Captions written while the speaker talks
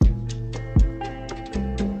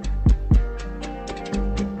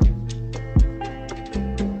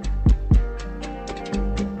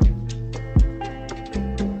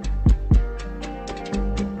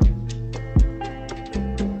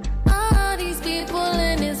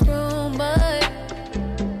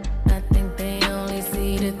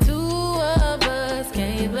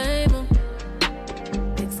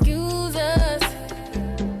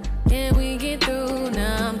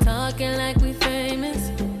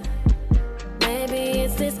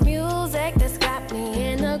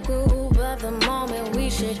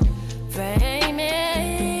should frame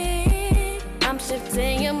it. I'm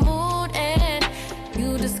shifting your mood and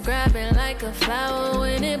you describe it like a flower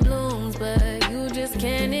when it blooms, but you just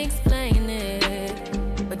can't explain it.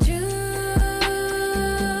 But you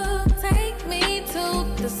take me to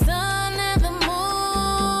the sun and the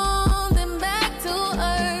moon, then back to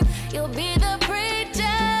earth. You'll be the preacher,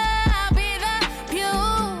 I'll be the pew.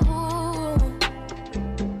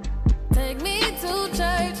 Take me to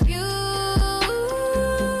church. You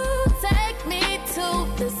take me to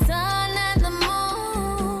the sun and the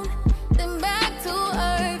moon, then back to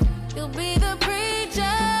earth. You'll be the preacher,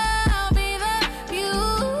 I'll be the pew.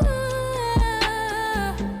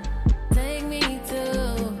 Take me to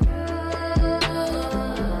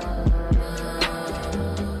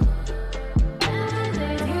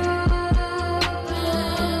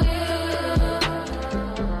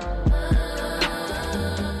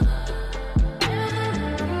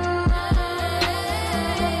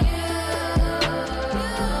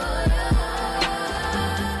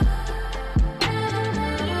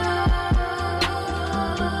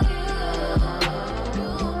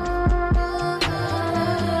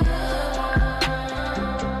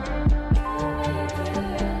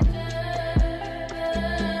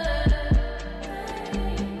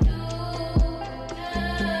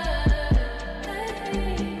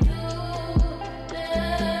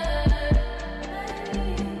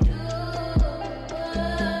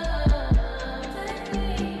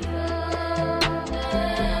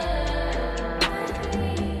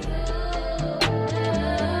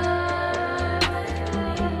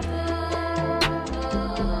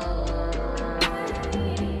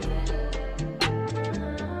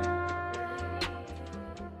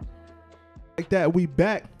Like that, we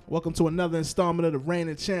back. Welcome to another installment of the Rain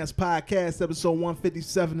and Chance podcast, episode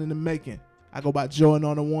 157 in the making. I go by Jordan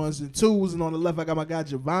on the ones and twos, and on the left I got my guy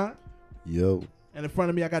Javon. Yo. And in front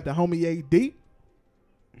of me I got the homie AD.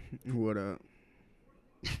 What up?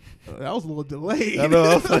 That was a little delayed. I know.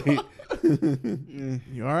 I was like,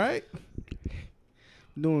 You all right?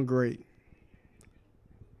 Doing great.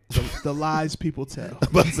 The lies people tell.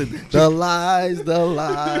 the lies, the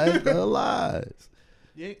lies, the lies.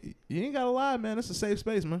 You ain't gotta lie, man. It's a safe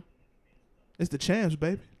space, man. It's the Champs,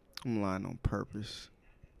 baby. I'm lying on purpose.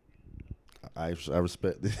 I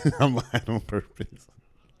respect it. I'm lying on purpose.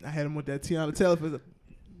 I had him with that Tiana Taylor for the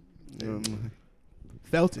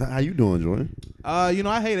felt it. How you doing, Jordan? I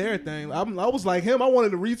hate everything. I was like him. I wanted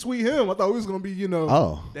to retweet him. I thought we was gonna be,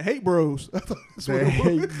 the hate bros. I thought that's what The it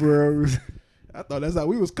was. hate bros. I thought that's how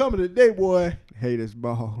we was coming today, boy. Haters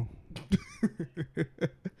ball.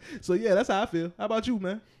 So yeah, that's how I feel. How about you,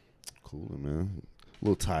 man? Cooling, man. A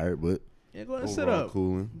little tired, but Yeah, go ahead and sit overall up.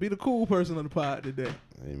 cooling. Be the cool person on the pod today.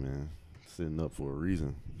 Hey, man. Sitting up for a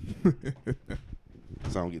reason. So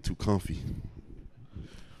I don't get too comfy.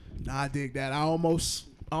 Nah, I dig that. I almost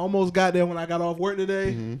got there when I got off work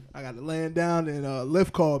today. Mm-hmm. I got to laying down and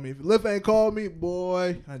Lyft called me. If Lyft ain't called me,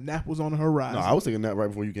 boy, a nap was on the horizon. No, I was taking that right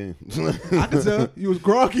before you came. I could tell you was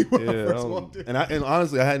groggy when I Yeah, first walked in. and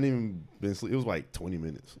honestly, I hadn't even been sleep. It was like 20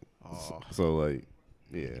 minutes. Oh. So like,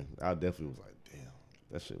 yeah, I definitely was like, damn,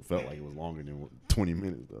 that shit felt like it was longer than 20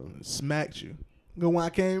 minutes though. Smacked you. But when I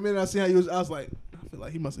came in, I see how he was. I was like, I feel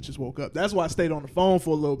like he must have just woke up. That's why I stayed on the phone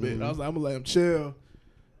for a little bit. Mm-hmm. I was like, I'm gonna let him chill.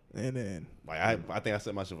 And then, Like I think I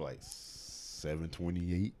set my shit for like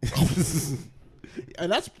 7:28.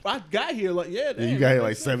 and I got here like Yeah, damn, you got here that like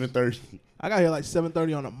makes sense. 7:30. I got here like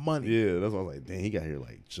 7:30 on a Monday. Yeah, that's why I was like, dang, he got here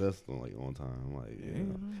like just on time. I'm like, yeah.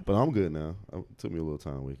 But I'm good now. It took me a little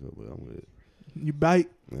time to wake up, but I'm good. You bite.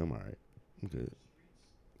 Yeah, I'm all right. I'm good.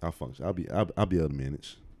 I'll function. I'll be able to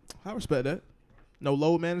manage. I respect that. No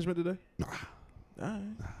load management today. Nah, All right.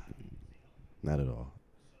 not at all.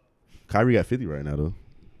 Kyrie got 50 right now though.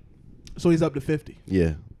 So he's up to 50.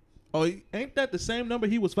 Yeah, Oh, ain't that the same number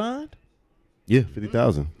he was fined? yeah,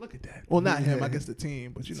 50,000. Look at that. Well, not him. Yeah. I guess the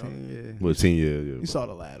team, but Yeah. Well, 10 years. you saw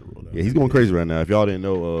the lateral. Though. Yeah, he's going crazy right now. If y'all didn't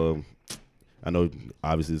know, I know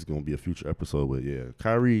obviously it's going to be a future episode, but yeah,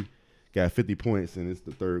 Kyrie got 50 points and it's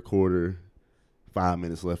the third quarter. 5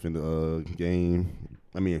 minutes left in the game.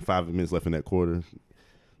 5 minutes left in that quarter.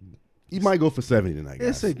 He might go for 70 tonight, guys.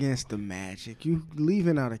 It's against the Magic. You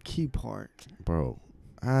leaving out a key part. Bro,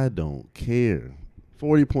 I don't care.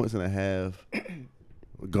 40 points and a half,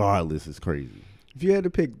 regardless, is crazy. If you had to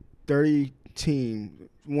pick 30 teams,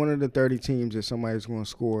 one of the 30 teams that somebody's going to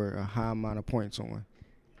score a high amount of points on,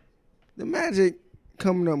 the Magic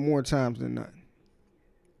coming up more times than not.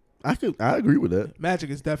 I agree with that. Magic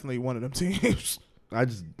is definitely one of them teams.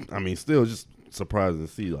 Still just surprising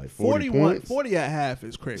to see like 40 points. 40 at half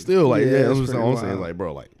is crazy. Still, like, Yeah, yeah, it's that's what pretty I'm saying. wild. Like,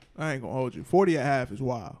 bro, like, I ain't gonna hold you. 40 at half is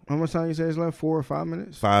wild. How much time you say is left? 4 or 5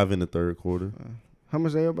 minutes? 5 in the third quarter. How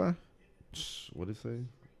much they up by? What did it say?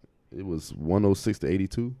 It was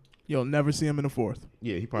 106-82. You'll never see him in the fourth.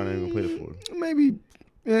 Yeah, he probably ain't gonna play the fourth. Maybe.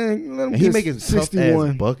 Yeah, let him And get he making tough 61.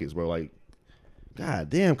 ass buckets, bro. Like,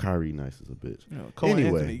 god damn, Kyrie nice as a bitch. Cole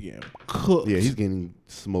Anyway. Anthony getting cooked. Yeah, he's getting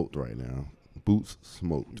smoked right now. Boots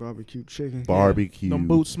smoked. Barbecue chicken. Barbecue. Them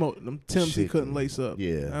boots smoked. Them Tims he chicken. couldn't lace up.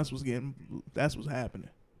 Yeah. That's what's happening.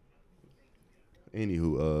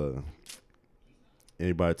 Anywho,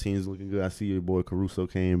 everybody teams looking good. I see your boy Caruso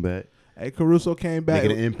came back. Hey, Caruso came back.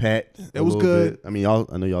 Making an impact. It was good. Bit. I mean, I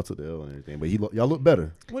know y'all took the L and everything, but y'all look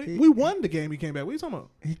better. We won the game he came back. What are you talking about?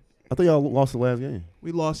 I thought y'all lost the last game.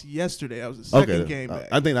 We lost yesterday. That was the second game back.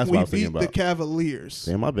 I think that's what I was thinking We beat about. the Cavaliers.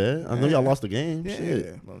 Damn, my bad. I know y'all lost the game. Yeah.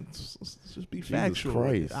 Shit. Let's just be Jesus factual.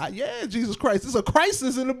 Christ. Yeah, Jesus Christ. There's a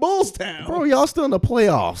crisis in the Bulls town. Bro, y'all still in the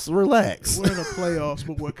playoffs. Relax. We're in the playoffs,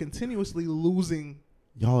 but we're continuously losing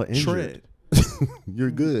Y'all are injured. tread.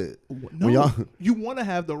 You're good. No, you want to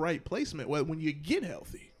have the right placement when you get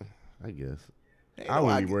healthy. I guess. Ain't I no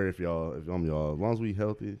wouldn't be worried if I'm y'all. As long as we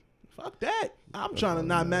healthy. Fuck that. I'm trying to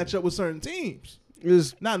not match up with certain teams.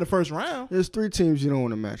 There's Not in the first round. 3 teams you don't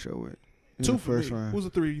want to match up with. In 2 the for first me. round. Who's the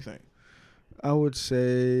 3 you think? I would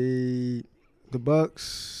say the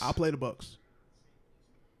Bucks, I'll play the Bucks.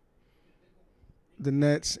 the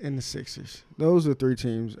Nets, and the Sixers. Those are 3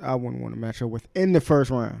 teams I wouldn't want to match up with in the first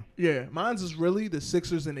round. Yeah, mine's is really the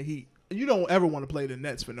Sixers and the Heat. You don't ever want to play the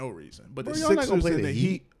Nets for no reason. But Bro, the y'all not gonna Sixers play and the the Heat.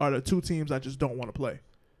 Heat are the 2 teams I just don't want to play.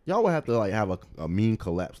 Y'all would have to have a mean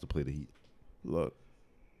collapse to play the Heat. Look,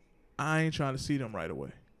 I ain't trying to see them right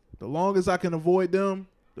away. The longest I can avoid them,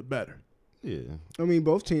 the better. Yeah. I mean,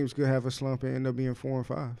 both teams could have a slump and end up being 4 and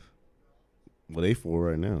 5. Well, they 4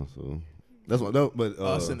 right now, so that's what. No, but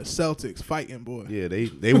Us and the Celtics fighting, boy. yeah,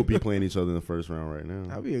 they would be playing each other in the first round right now.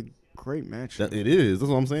 That'd be a great matchup. It is. That's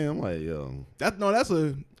what I'm saying. I'm like, yo, That's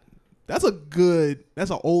an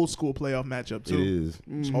old school playoff matchup too. it is.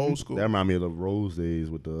 It's old school. That remind me of the Rose days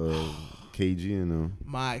with the KG and them.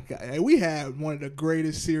 My God, hey, we had one of the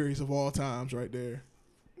greatest series of all times right there.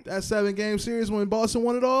 That 7-game series when Boston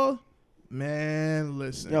won it all. Man,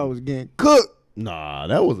 listen. Y'all was getting cooked. Nah,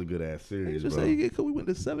 that was a good ass You series, just bro. say you get cooked. We went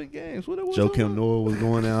to 7 games. What it was? Joe Kim Noah was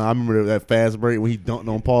going down. I remember that fast break when he dunked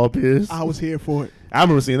on Paul Pierce. I was here for it. I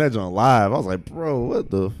remember seeing that joint live. I was like, bro, what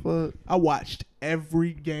the fuck? I watched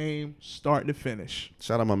every game start to finish.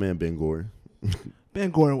 Shout out my man Ben Gore.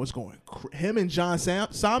 Ben Gordon was going him and John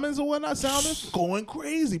Simons or whatnot. Simons going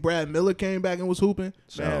crazy. Brad Miller came back and was hooping.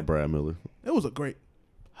 Shout Man, out Brad Miller. it was a great.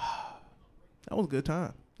 That was a good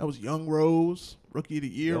time. That was young Rose, rookie of the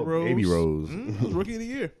year Oh, Rose. baby Rose. That was rookie of the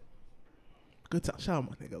year. Good time. Shout out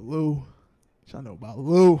my nigga Lou. Shout out about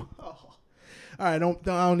Lou. Oh. All right, I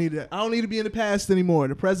don't need that. I don't need to be in the past anymore.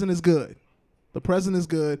 The present is good. The present is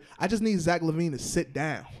good. I just need Zach LaVine to sit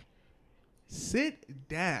down. Sit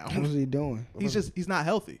down. What's he doing? He's not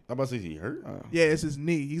healthy. I'm about to say he hurt. Yeah, it's his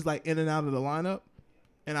knee. He's like in and out of the lineup.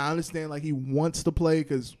 And I understand like he wants to play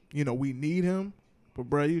because, we need him. But,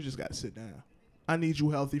 bro, you just got to sit down. I need you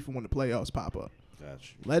healthy for when the playoffs pop up. Got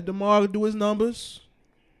you. Let DeMar do his numbers.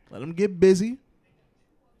 Let him get busy.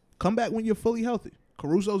 Come back when you're fully healthy.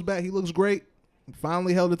 Caruso's back. He looks great.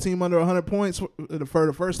 Finally held the team under 100 points for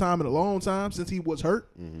the first time in a long time since he was hurt.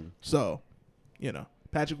 Mm-hmm. So,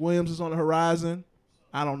 Patrick Williams is on the horizon.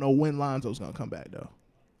 I don't know when Lonzo's going to come back, though.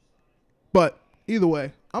 But either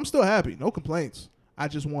way, I'm still happy. No complaints. I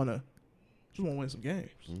just want to win some games.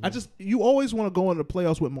 Mm-hmm. You always want to go into the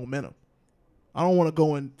playoffs with momentum. I don't want to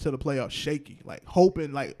go into the playoffs shaky, like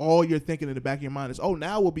hoping, like all you're thinking in the back of your mind is, oh,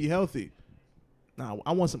 now we'll be healthy. No,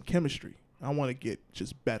 I want some chemistry. I want to get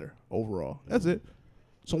just better overall. That's it.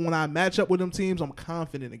 So when I match up with them teams, I'm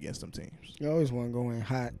confident against them teams. You always want to go in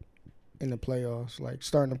hot in the playoffs, like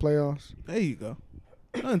starting the playoffs. There you go.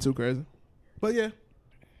 Nothing too crazy. But yeah,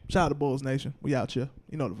 shout out to Bulls Nation. We out here.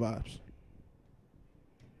 You know the vibes.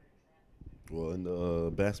 Well, in the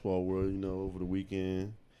basketball world, over the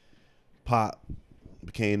weekend, Pop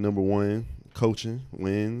became number 1 coaching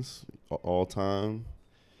wins all time.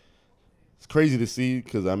 It's crazy to see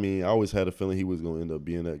because, I always had a feeling he was going to end up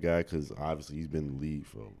being that guy because obviously he's been in the league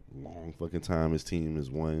for a long fucking time. His team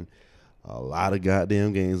has won a lot of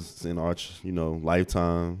goddamn games in our,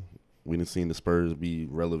 lifetime. We done seen the Spurs be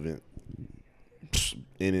relevant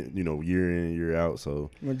in it, year in and year out.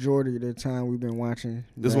 So Majority of the time we've been watching.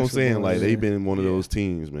 that's what I'm saying. basketball. Like, they've been one of those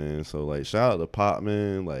teams, man. So, like, shout out to Pop,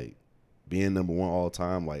 man. Like, being number 1 all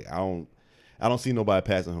time. Like, I don't see nobody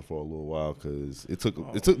passing him for a little while because it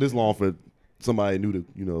took this long for somebody new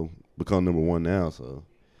to become number 1 now. So,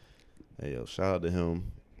 hey, yo, shout out to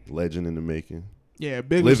him, legend in the making. Yeah,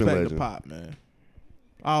 big Living respect to legend. Pop, man.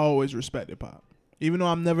 I always respected Pop. Even though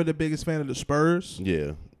I'm never the biggest fan of the Spurs,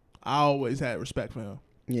 Yeah. I always had respect for him.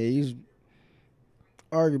 Yeah, he's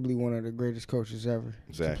arguably one of the greatest coaches ever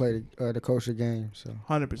Exactly. to play the coach the game. So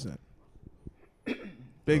 100%.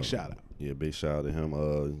 Big shout out. Yeah, big shout out to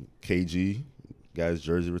him. KG got his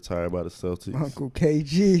jersey retired by the Celtics. Uncle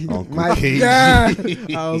KG, Uncle my KG.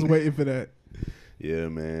 God. I was waiting for that. Yeah,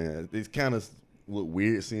 man. It's kind of look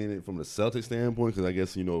weird seeing it from the Celtics standpoint because I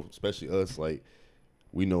guess, especially us, like,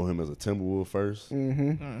 we know him as a Timberwolves first.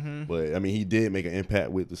 Mm-hmm. But, I mean, he did make an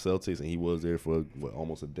impact with the Celtics, and he was there for,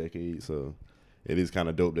 almost a decade. So it is kind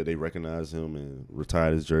of dope that they recognize him and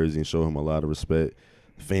retired his jersey and show him a lot of respect.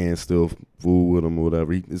 Fans still fool with him or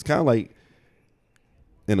whatever. It's kind of like,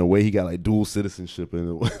 in a way, he got, like, dual citizenship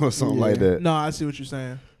or something like that. No, I see what you're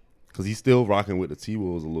saying. Because he's still rocking with the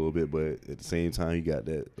T-Wolves a little bit, but at the same time, he got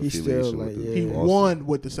that He's affiliation still, with like, the He Yeah. won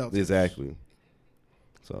with the Celtics. Exactly.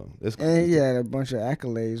 So it's And he had a bunch of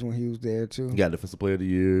accolades when he was there too. He got Defensive Player of the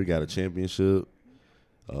Year, got a championship,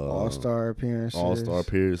 All-Star appearances. All-Star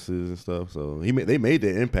appearances and stuff. So they made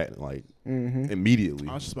their impact like Mm-hmm. immediately.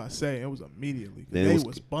 I was just about to say, it was immediately. Then it They was-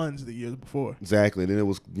 was buns the years before. Exactly. Then it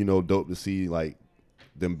was dope to see like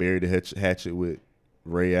them bury the hatchet with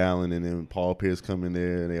Ray Allen and then Paul Pierce come in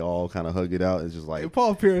there and they all kind of hug it out. It's just like And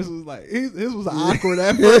Paul Pierce was like, his was awkward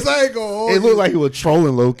at first. I ain't gonna hold it you. looked like he was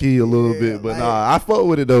trolling low key a little Yeah, bit, but like- nah, I fuck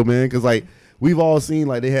with it though, man, because like we've all seen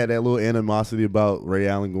like they had that little animosity about Ray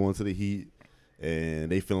Allen going to the Heat, and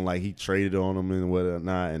they feeling like he traded on them and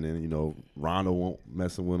whatnot, and then Rondo won't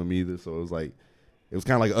messing with him either, so it was like it was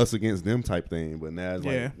kind of like us against them type thing. But now it's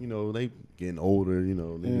Yeah. like they getting older,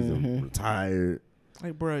 niggas done retired.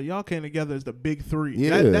 Like, bro, y'all came together as the big three.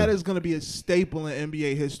 Yeah. That is going to be a staple in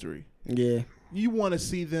NBA history. Yeah. You want to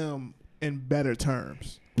see them in better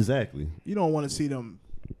terms. Exactly. You don't want to see them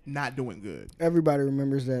not doing good. Everybody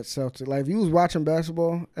remembers that Celtics. Like, if you was watching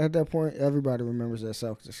basketball at that point, everybody remembers that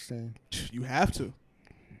Celtics team. You have to.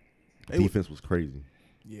 They Defense was crazy.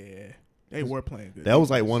 Yeah. They were playing good. That was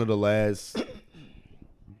like one of the last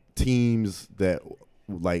teams that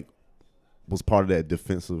like was part of that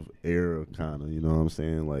defensive era, kind of. You know what I'm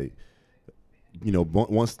saying? Like,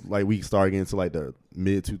 once like we started getting to like the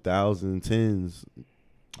mid 2010s,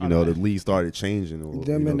 the league started changing.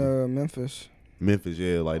 Them in Memphis. Memphis,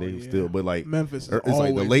 yeah, like they yeah. still, but like Memphis. it's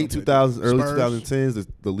like the late 2000s, early Spurs. 2010s.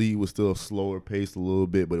 The league was still slower paced a little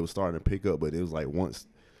bit, but it was starting to pick up. But it was like once,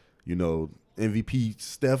 MVP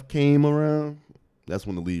Steph came around, that's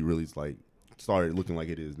when the league really like started looking like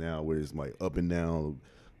it is now, where it's like up and down,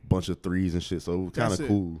 a bunch of threes and shit. So it was kind That's of it.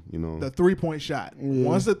 cool, The 3-point shot. Yeah.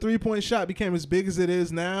 Once the 3-point shot became as big as it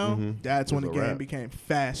is now, that's when It's the a game wrap. became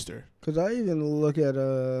faster. Because I even look at,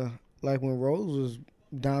 like, when Rose was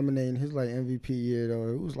dominating his, like, MVP year, though,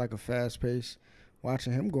 it was, like, a fast pace.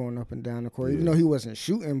 Watching him going up and down the court, even Yeah. though he wasn't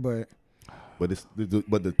shooting, but But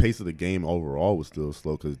the pace of the game overall was still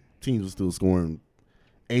slow because teams were still scoring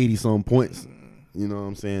 80-some points. You know what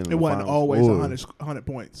I'm saying? It wasn't always 100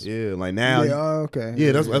 points. Yeah, like now. yeah, okay.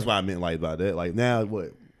 Yeah, that's what I meant like about that. Like now,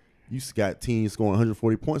 what you got teams scoring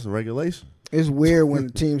 140 points in regulation? It's weird when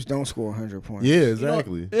teams don't score 100 points. Yeah, You know,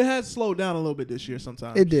 exactly. it has slowed down a little bit this year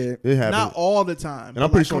sometimes. It did. It happened. Not all the time. And I'm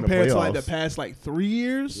but, pretty sure in the compared to like the playoffs. past 3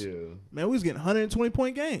 years, Yeah. man, we was getting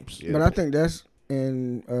 120-point games. Yeah. But I think that's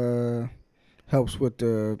helps with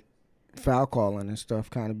the foul calling and stuff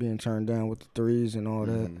kind of being turned down with the threes and all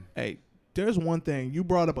that. Mhm. Hey, there's one thing you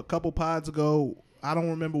brought up a couple pods ago. I don't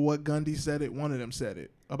remember what Gundy said it. One of them said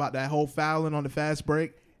it about that whole fouling on the fast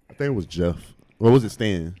break. I think it was Jeff. Or was it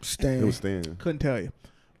Stan? Stan. It was Stan. Couldn't tell you,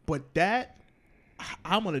 but that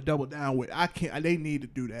I'm gonna double down with. I can't. They need to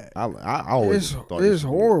do that. I always thought It's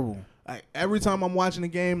horrible. Like every time I'm watching a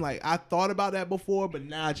game, like I thought about that before, but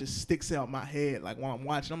now it just sticks out my head. Like while I'm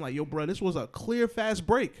watching, I'm like, yo, bro, this was a clear fast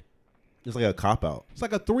break. it's like a cop out. It's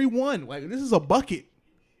like a 3-1. Like this is a bucket.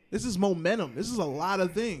 This is momentum. This is a lot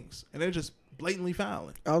of things, and they're just blatantly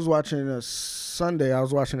fouling. I was watching Sunday. I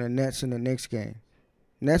was watching the Nets and the Knicks game.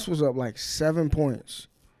 Nets was up like 7 points.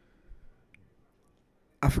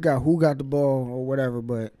 I forgot who got the ball or whatever,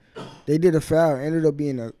 but they did a foul. Ended up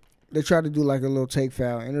being they tried to do like a little take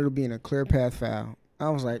foul. Ended up being a clear path foul. I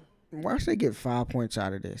was like, why should they get 5 points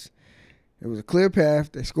out of this? It was a clear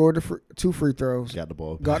path. They scored the 2 free throws, Got the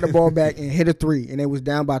ball. got the ball back, and hit a 3, and they was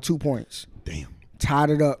down by 2 points. Damn.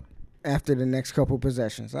 Tied it up after the next couple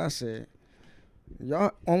possessions. I said,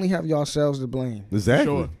 y'all only have yourselves to blame. Exactly.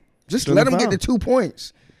 Sure. Just Still let a them get foul. the 2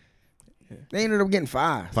 points. They ended up getting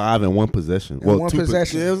 5. 5 in one possession. In one 2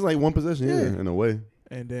 possession. Yeah, it was like one possession. Yeah, Yeah. in a way.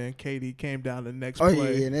 And then KD came down the next Oh,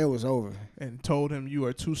 play yeah, and it was over. and told him, "You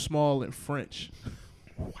are too small in French."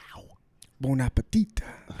 Bon appetit.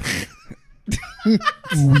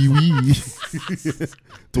 Oui, oui.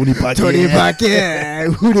 Tony Parker. Tony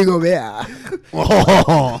Parker. Who they go there?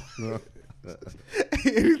 Oh.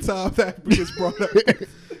 Anytime that gets brought up,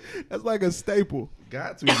 that's like a staple.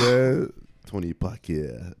 Got to, man. Tony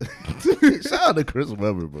Parker. Shout out to Chris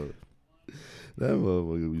Webber, bro. That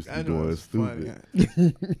motherfucker used to be doing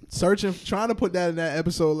stupid. Trying to put that in that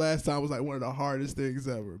episode last time was like one of the hardest things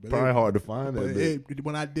ever. But Probably hard to find but that.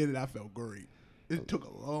 when I did it, I felt great. It took a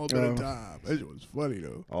long bit of time. That shit was funny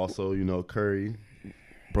though. Also, Curry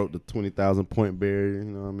broke the 20,000 point barrier. You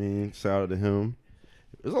know what I mean? Shout out to him.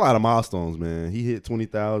 There's a lot of milestones, man. He hit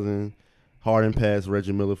 20,000. Harden passed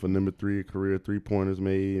Reggie Miller for number 3 career 3-pointers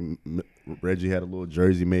made. Reggie had a little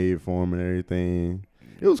jersey made for him and everything.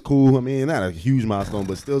 It was cool. I mean, not a huge milestone,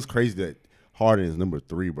 but still it's crazy that Harden is number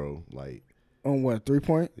 3, bro. Like on what,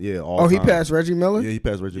 3-point? Yeah, all time. He passed Reggie Miller? Yeah, he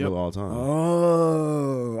passed Reggie Miller all time.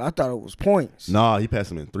 Oh, I thought it was points. Nah, he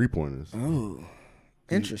passed him in 3-pointers. Oh,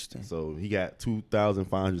 interesting. So he got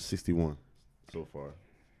 2,561 so far.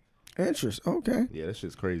 Interesting. Okay. Yeah, that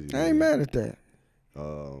shit's crazy. I ain't mad at that.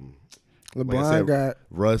 LeBron got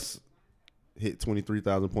Russ hit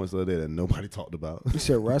 23,000 points the other day that nobody talked about. You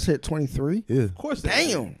said Russ hit 23? Yeah. Of course.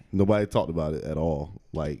 Damn. Nobody talked about it at all.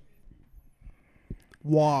 Like,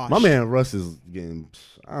 wash. My man Russ is getting.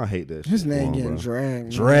 I hate that. His shit name for him, getting bro.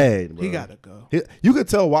 dragged. Dragged, bro. He gotta go. You could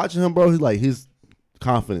tell watching him, bro. His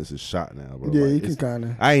confidence is shot now, bro. Yeah, like, you can kind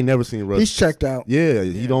of. I ain't never seen Russ. He's checked out. Yeah,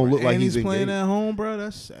 he don't look like he's he's playing engaged. at home, bro.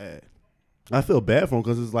 That's sad. I feel bad for him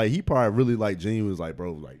because it's like he probably really like genuine was like,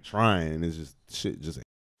 bro, like trying. It's just shit just.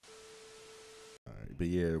 All right, but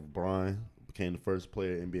yeah, Brian became the first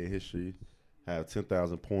player in NBA history have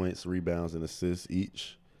 10,000 points, rebounds, and assists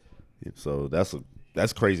each. So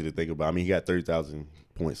that's crazy to think about. I mean, he got 30,000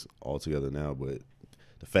 points altogether now, but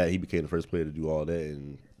the fact he became the first player to do all that,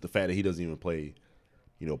 and the fact that he doesn't even play,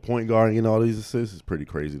 point guard and all these assists is pretty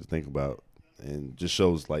crazy to think about, and just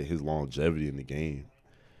shows like his longevity in the game.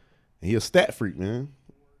 And he a stat freak, man.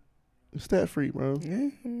 A stat freak, bro. Yeah.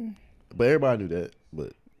 But everybody knew that.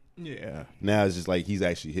 But yeah, now it's just like he's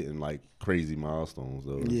actually hitting like crazy milestones,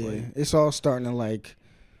 though. Yeah, like, it's all starting to like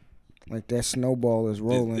that snowball is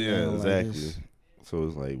rolling. Yeah, now. exactly. Like So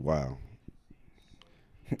it's like, wow.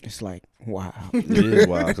 it's like, wow. It is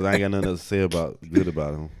wild because I ain't got nothing else to say good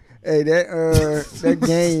about him. Hey, that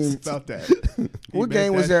game. about that. What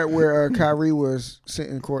game was that where Kyrie was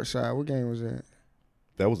sitting courtside? What game was that?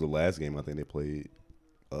 That was the last game I think they played.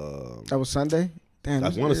 That was Sunday? Damn, I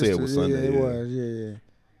want to say it was Sunday. Yeah, yeah. it was. Yeah.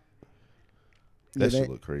 That Yeah, shit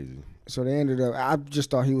look crazy. So they ended up. I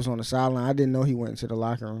just thought he was on the sideline. I didn't know he went into the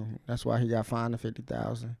locker room. That's why he got fined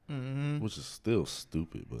 $50,000. Mm-hmm. Which is still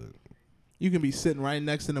stupid, but You can be sitting right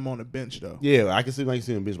next to them on the bench though. yeah, I can sit like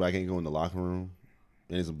on the bench, but I can't go in the locker room.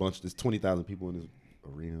 And there's 20,000 people in this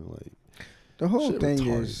arena. Like The whole shit thing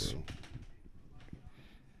retarded, is. bro.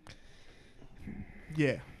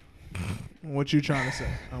 Yeah. What you trying to say?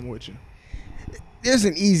 I'm with you. There's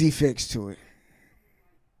an easy fix to it.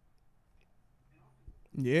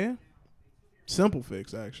 Yeah. Simple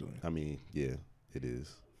fix, actually. I mean, yeah, it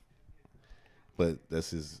is. But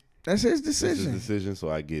that's his That's his decision. decision, so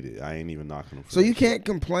I get it. I ain't even knocking him for So that you shit. can't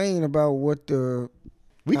complain about what the.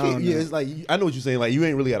 We I can't. don't Yeah, know. it's like I know what you're saying. Like you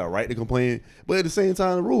ain't really got a right to complain, but at the same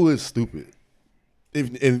time, the rule is stupid.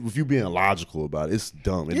 If you being logical about it, it's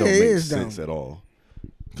dumb. It Yeah, don't it make is sense dumb. at all.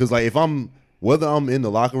 Because like whether I'm in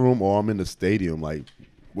the locker room or I'm in the stadium, like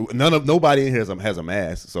nobody in here has a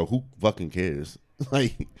mask, so who fucking cares?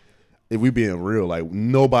 Like if we being real, like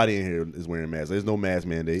nobody in here is wearing masks. There's no mask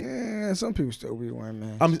mandate. Yeah, some people still be wearing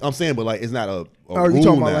masks. I'm saying, but like it's not a Oh, rule you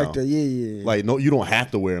talking about now. like the yeah. Like no, you don't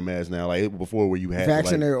have to wear a mask now. Like before, where you had to, like,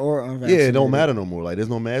 Vaccinated or unvaccinated. yeah, it don't matter no more. Like there's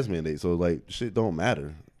no mask mandate, so like shit don't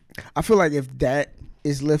matter. I feel like if that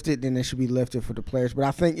is lifted, then it should be lifted for the players. But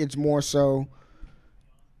I think it's more so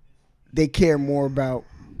they care more about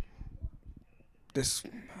this.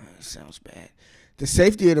 Sounds bad. The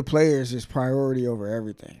safety of the players is priority over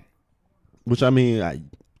everything. Which I mean,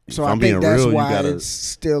 So if I I'm think being that's real, why you gotta, it's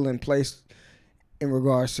still in place in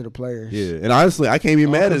regards to the players. yeah. And honestly, I can't be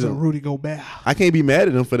mad at Because of them. Rudy Gobert. I can't be mad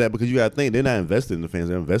at them for that because you got to think they're not invested in the fans;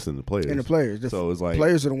 they're invested in the players. And the players. The So it's like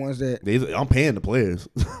players are the ones that. I'm paying the players,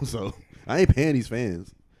 so I ain't paying these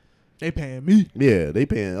fans. They paying me. Yeah, they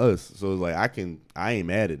paying us. So it's like I ain't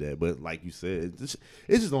mad at that. But like you said, it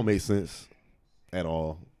just don't make sense at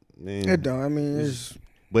all. Man. It don't. I mean, it's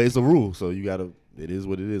But it's a rule, so you gotta. It is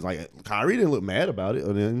what it is. Like Kyrie didn't look mad about it.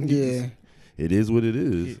 And then yeah. it is what it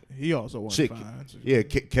is. He also won Shit, fines. Yeah,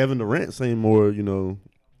 Kevin Durant seemed more,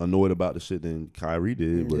 annoyed about the shit than Kyrie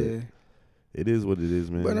did. But Yeah. it is what it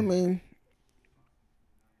is, man. But I mean,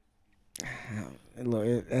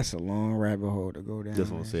 Look, that's a long rabbit hole to go down. That's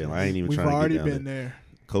what I'm man. saying. I ain't even We've trying to already get down been there. there.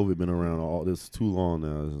 COVID been around all this too long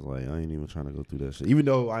now. It's just like I ain't even trying to go through that shit. Even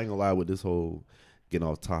though I ain't gonna lie with this whole getting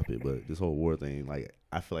off topic, but this whole war thing, like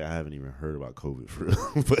I feel like I haven't even heard about COVID for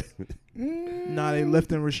real. But Nah, they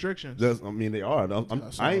lifting restrictions. I mean, they are.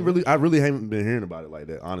 I really haven't been hearing about it like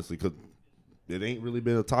that, honestly, because it ain't really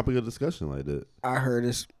been a topic of discussion like that. I heard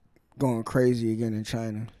it's going crazy again in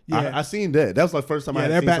China. Yeah, I seen that. That was the first time I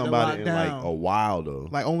they're had seen back to somebody in like lockdown. a while though.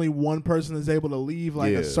 like only one person is able to leave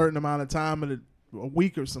like Yeah. a certain amount of time in a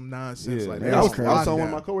week or some nonsense. Yeah, Like man, that. I was crazy. telling one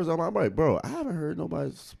of my coworkers, I'm like, bro, I haven't heard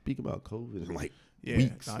nobody speak about COVID in like Yeah,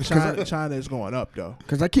 weeks. nah, China is going up though.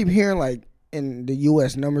 Because I keep hearing, like, in the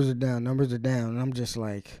U.S., numbers are down. And I'm just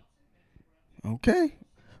like, okay.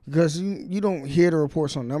 Because you don't hear the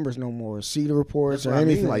reports on numbers no more, see the reports That's or what I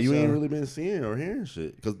anything. mean. Like you so ain't really been seeing or hearing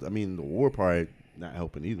shit. Because I mean, the war probably not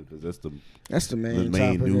helping either. Because that's that's the the main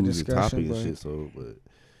main topic of news and discussion. topic and But shit. So, but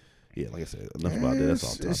yeah, like I said, enough about that. That's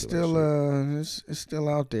all. it's still it's still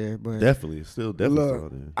out there. But definitely, it's still definitely look,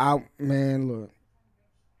 still out there. look.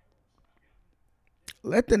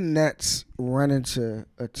 Let the Nets run into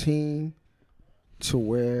a team to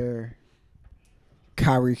where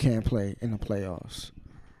Kyrie can't play in the playoffs,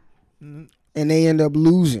 Mm, and they end up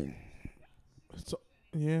losing. so,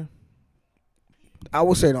 yeah, I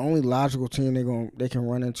would say the only logical team they can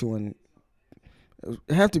run into, and it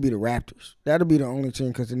have to be the Raptors. That'll be the only team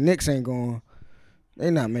because the Knicks ain't going. They're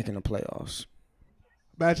not making the playoffs.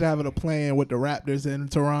 imagine having a plan with the Raptors in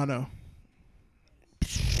Toronto.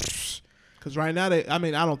 Because right now I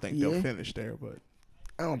don't think they'll Yeah. finish there, but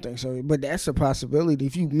I don't think so, but that's a possibility.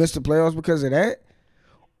 If you miss the playoffs because of that,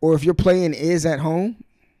 or if your playing is at home,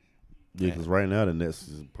 Yeah, because right now the Nets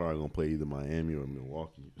is probably gonna play either Miami or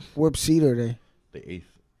Milwaukee. what seed are they? The 8th.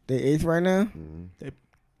 They 8th right now. Mm-hmm.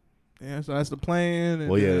 yeah, so that's the plan. And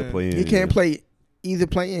Well, yeah, then- they're playing. He can't play either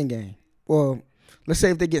play-in game. Well, let's say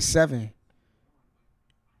if they get 7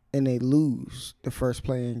 and they lose the first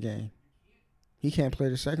play-in game, he can't play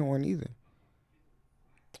the second one either.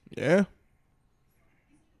 Yeah.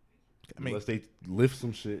 I mean, unless they lift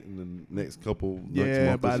some shit in the next couple yeah,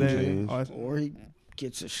 months by or some then. change. Or he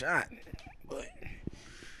gets a shot. But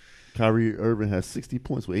Kyrie Irving has 60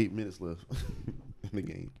 points with 8 minutes left in the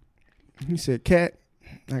game. he said, "Cat,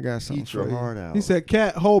 I got something Eat for your you." heart out. he said,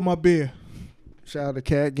 "Cat, hold my beer." Shout out to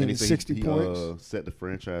Cat And getting he said 60 he, points. set the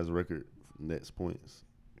franchise record for Nets points.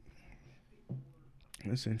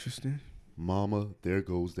 That's interesting. Mama, there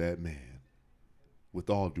goes that man. With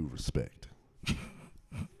all due respect.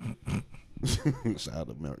 Shout out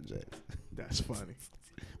to Mark Jackson. That's funny.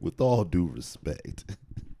 With all due respect.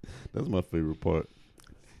 That's my favorite part.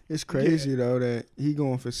 It's crazy though that he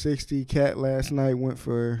going for 60. Cat last night went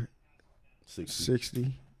for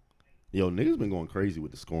 60. Yo, niggas been going crazy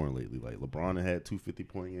with the scoring lately. Like LeBron had 2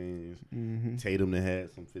 50-point games. Mm-hmm. Tatum done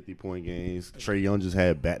had some 50-point games. Trey Young just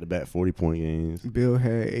had back-to-back 40-point games. Bill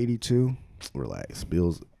had 82. Relax.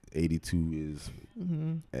 Bill's 82 is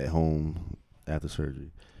Mm-hmm. at home after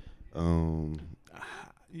surgery.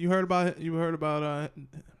 You heard about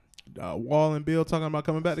Wall and Bill talking about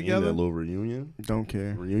coming back Seeing together? that little reunion Don't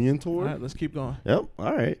care. tour. All right, let's keep going. Yep.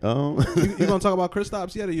 All right. You gonna talk about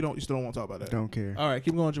Kristaps yet, or you still don't want to talk about that? Don't care. All right,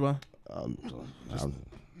 keep going, Javon.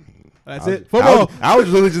 That's I it. was- Football. I was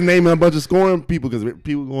really just naming a bunch of scoring people because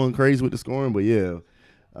people going crazy with the scoring. But yeah,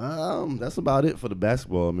 that's about it for the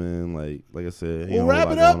basketball, man. Like I said, ain't a We'll whole wrap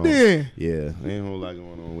lot it up going on. then. Yeah, ain't a whole lot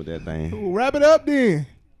going on with that thing. We'll wrap it up then.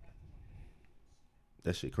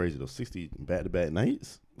 That shit crazy though. 60 back-to-back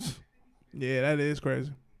nights. Yeah, that is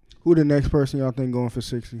crazy. Who the next person y'all think going for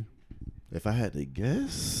 60? If I had to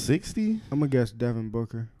guess, 60. I'm gonna guess Devin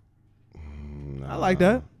Booker. I like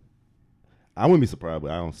that. I wouldn't be surprised,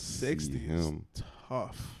 but I don't 60 see is him.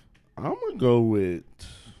 tough. I'm gonna go with.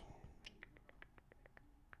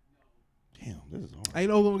 Damn, this is hard. I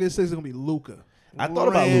know who's gonna get 60 is gonna be Luka. I thought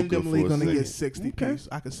about Luka randomly for a gonna second. get 60 Okay. piece.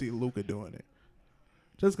 I could see Luka doing it.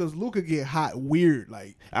 Just because Luka get hot weird,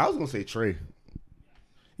 like I was gonna say Trey.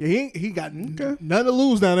 yeah, he got Okay. nothing to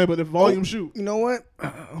lose down there, but the volume shoot. You know what?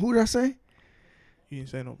 Who did I say? You didn't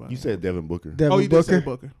say nobody. You said Devin Booker. Devin oh, you Booker. did say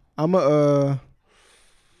Booker. I'm a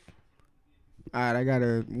all right, I got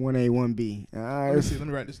a 1A, 1B. Let me see. Let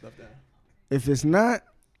me write this stuff down. If it's not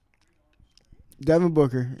Devin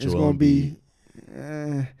Booker, it's Joel gonna be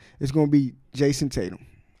it's gonna be Jason Tatum.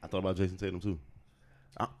 I thought about Jason Tatum too.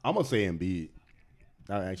 I'm gonna say Embiid.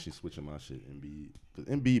 I'm actually switching my shit Embiid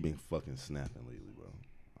because Embiid been fucking snapping lately, bro.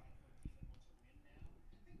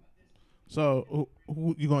 So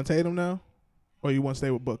who you gonna Tatum now, or you want to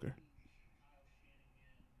stay with Booker?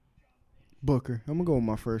 Booker. I'm gonna go with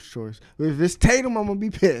my first choice. If it's Tatum, I'm gonna be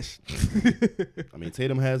pissed. I mean,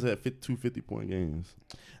 Tatum has had 2 50-point games.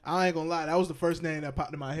 I ain't gonna lie, that was the first name that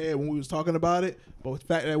popped in my head when we was talking about it. But with the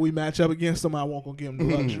fact that we match up against him, I won't gonna give him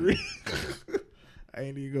the luxury. I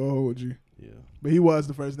ain't even gonna hold you. Yeah. But he was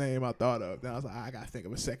the first name I thought of. Then I was like, I gotta think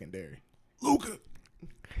of a secondary. Luka.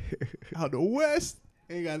 Out the West.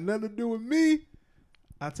 Ain't got nothing to do with me.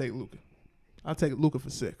 I'll take Luka. I'll take Luka for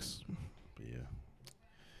 6.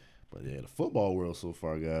 But yeah, the football world so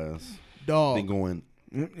far, guys. Dog. Been going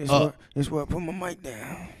It's what put my mic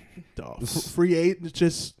down. Dog. Free agent,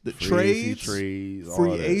 just the trades, all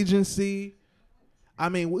free that. agency. I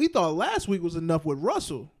mean, we thought last week was enough with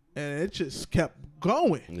Russell, and it just kept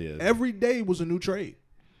going. Yeah. Every day was a new trade.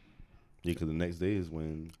 Yeah, because the next day is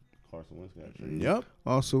when Carson Wentz got traded. Yep.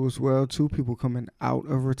 Also, as well, 2 people coming out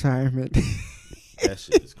of retirement. That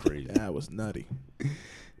shit is crazy. That was nutty.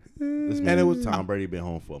 This man, And it was Tom Brady been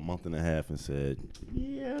home for a month and a half and said,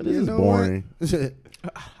 "Yeah, this You is know boring." I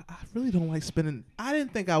really don't like spending. I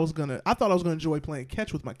didn't think I was gonna. I thought I was gonna enjoy playing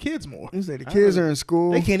catch with my kids more. You say the kids are in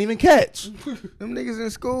school. They can't even catch. Them niggas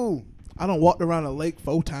in school. I done walked around the lake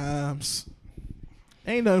 4 times.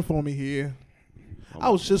 Ain't nothing for me here.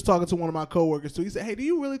 I was just talking to one of my coworkers too. He said, "Hey, do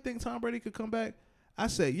you really think Tom Brady could come back?" I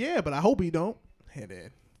said, "Yeah, but I hope he don't." And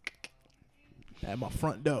then at my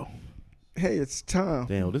front door. Hey, it's Tom.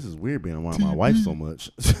 Damn, this is weird being around my wife so much.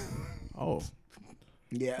 Oh,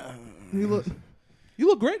 Yeah. you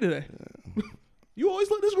look great today. You always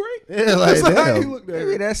look this great. Yeah, like, That's how damn. you look Maybe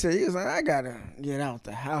there. that's it. He was like, I gotta get out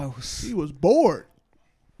the house. He was bored.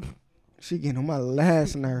 She getting on my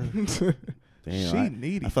last nerve. Damn, She I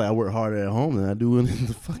needy. feel like I work harder at home than I do in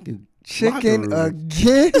the fucking Chicken locker room.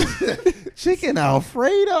 again. Chicken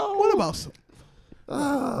Alfredo. What about some?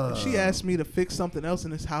 She asked me to fix something else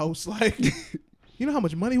in this house. Like, you know how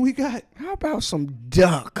much money we got? How about some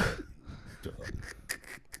duck?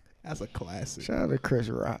 That's a classic. Shout out to Chris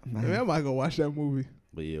Rock, man. Maybe I might go watch that movie.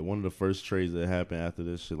 But yeah, one of the first trades that happened after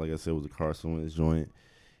this shit, like I said, was the Carson Wentz joint.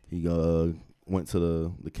 He went to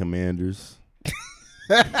the Commanders.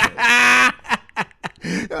 That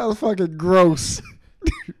was fucking gross.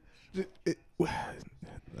 What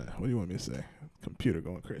do you want me to say? Computer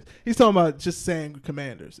going crazy. He's talking about just saying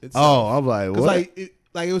Commanders. I'm like, what?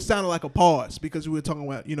 Like it was sounding like a pause because we were talking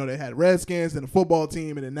about, they had Redskins and the football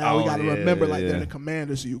team, and then now we got to remember they're the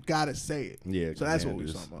Commanders, so you got to say it. Yeah, so that's what we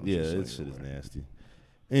were talking about. Yeah, this shit is nasty.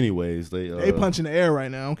 Anyways, they punching the air right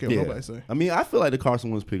now. I don't care what nobody say. I mean, I feel like the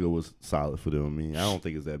Carson Wentz pickup was solid for them. I mean, I don't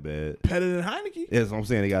think it's that bad. Better than Heineke. Yeah, that's what I'm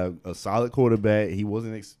saying. They got a solid quarterback. He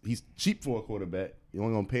wasn't. He's cheap for a quarterback. You're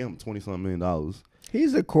only gonna pay him $20-something million.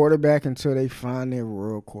 He's a quarterback until they find their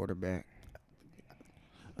real quarterback.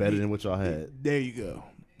 Better than what y'all had. There you go.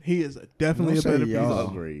 He is definitely a Don't say better piece. y'all. of-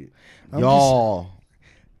 Upgrade. I'm Y'all.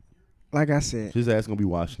 Like I said, His ass gonna be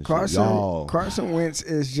watching this shit. Y'all. Carson Wentz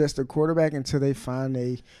is just a quarterback until they find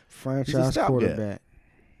a franchise stopgap. quarterback.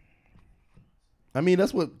 I mean,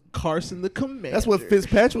 that's what Carson the Commander. that's what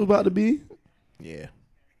Fitzpatrick was about to be. Yeah.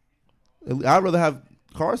 I'd rather have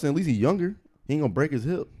Carson. At least he's younger. He ain't gonna break his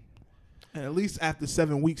hip. And at least after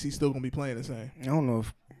 7 weeks, he's still gonna be playing the same. I don't know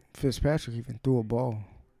if Fitzpatrick even threw a ball.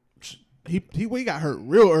 He got hurt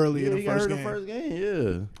real early in he the got first hurt game. the first game.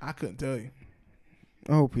 Yeah. I couldn't tell you.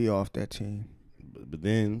 I hope he off that team. But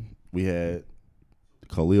then we had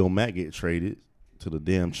Khalil Mack get traded to the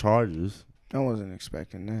damn Chargers. I wasn't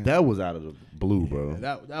expecting that. That was out of the blue, bro.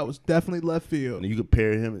 That was definitely left field. And you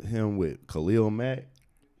compare him with Khalil Mack.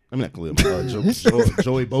 I mean, not Khalil Mack.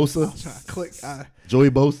 Joey Bosa. Click. Joey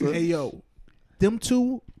Bosa. Hey yo, them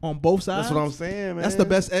two on both sides. That's what I'm saying, man. That's the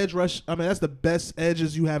best edge rush. I mean, that's the best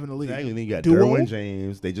edges you have in the league. Exactly. Then you got Duo? Derwin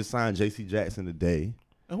James. They just signed J.C. Jackson today.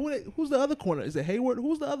 And who's the other corner? Is it Hayward?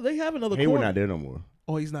 Who's the other? They have another Hayward corner. not there no more.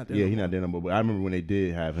 Oh, he's not there. Yeah, no he's more. not there no more. But I remember when they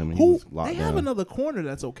did have him, and he Who? was locked They down. have another corner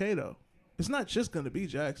that's okay though. It's not just going to be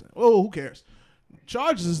Jackson. Oh, who cares?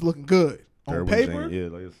 Chargers is looking good on Derwin paper. James, yeah,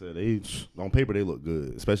 like I said, on paper they look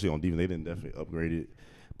good, especially on defense. They didn't definitely upgrade it,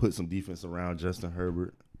 put some defense around Justin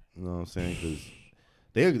Herbert. You know what I'm saying?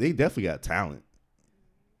 Because they definitely got talent.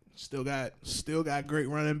 Still got great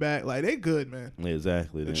running back. Like they good, man. Yeah,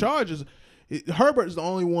 exactly. The Then. Chargers. Herbert is the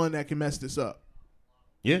only one that can mess this up.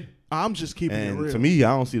 Yeah, I'm just keeping it and real. to me, I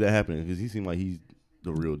don't see that happening because he seemed like he's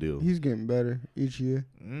the real deal. He's getting better each year.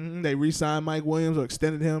 They re-signed Mike Williams or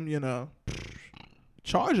extended him.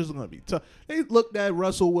 Chargers are gonna be tough. They looked at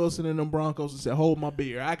Russell Wilson and them Broncos and said, "Hold my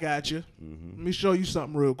beer, I got you. Let me show you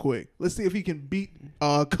something real quick. Let's see if he can beat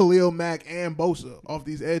Khalil Mack and Bosa off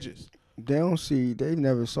these edges." They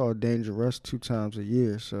never saw Danger Rush 2 times a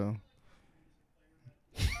year, so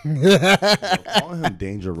Calling him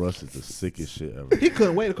Dangerous is the sickest shit ever. He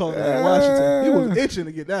couldn't wait to call him Washington. He was itching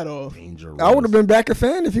to get that off. Dangerous. I would have been back a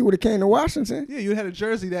fan if he would have came to Washington. Yeah, you had a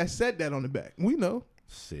jersey that said that on the back. We know.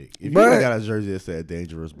 Sick. If But- you got a jersey that said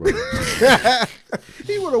Dangerous, bro,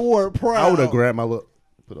 He would have wore it proud. I would have grabbed my look,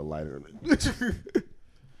 put a lighter in it.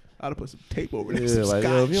 I'd have put some tape over there. Yeah, some like,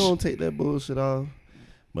 scotch. if you don't take that bullshit off.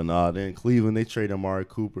 But nah, then Cleveland, they traded Amari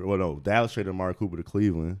Cooper. Well, no, Dallas traded Amari Cooper to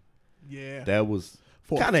Cleveland. Yeah. That was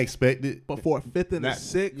For- kind of expected. But for a fifth and a Not,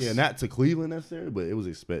 sixth. yeah, not to Cleveland necessarily, but it was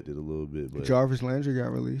expected a little bit. But Jarvis Landry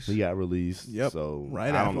got released. he got released. Yep, So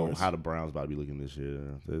right I don't know afterwards. how the Browns about to be looking this year.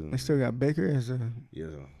 They still got Baker as a. Yeah,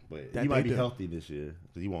 but That he might they be do. healthy this year.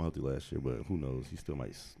 'Cause he wasn't healthy last year, but who knows? He still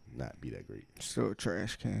might not be that great. Still a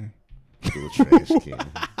trash can. Still a trash can.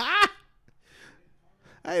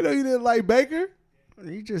 I didn't know you didn't like Baker.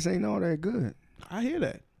 He just ain't all that good. I hear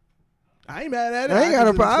that. I ain't mad at it. I ain't got a just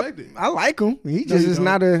didn't problem. expect it. I like him. He No, just you is don't.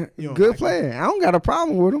 not a You don't good like him. player. I don't got a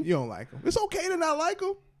problem with him. You don't like him. It's okay to not like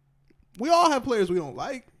him. We all have players we don't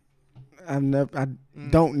like. I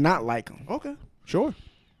don't not like him. Okay, sure.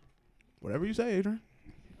 Whatever you say, Adrian.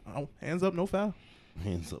 Oh, hands up, no foul.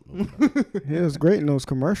 Hands up. He was great in those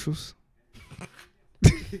commercials.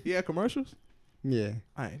 Yeah, commercials. Yeah,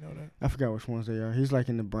 I ain't know that. I forgot which ones they are. He's like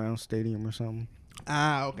in the Brown Stadium or something.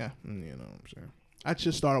 Ah, okay. You know what I'm saying. I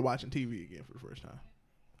just started watching TV again for the first time.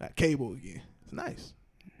 Got cable again. It's nice.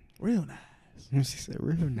 Real nice. She said,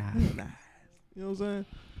 "Real nice." Real nice. You know what I'm saying?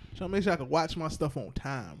 Trying to make sure I can watch my stuff on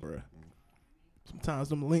time, bro. Sometimes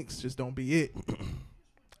them links just don't be it.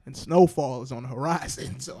 And snowfall is on the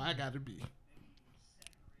horizon, so I got to be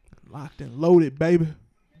locked and loaded, baby.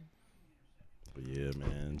 But yeah,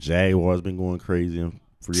 man. Jaguars been going crazy in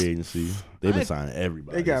free agency. They've been I- signing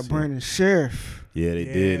everybody. They got this year. Brandon Sheriff. Yeah, they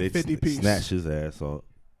Yeah, did. They 50 piece. snatched his ass off.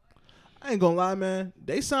 I ain't gonna lie, man.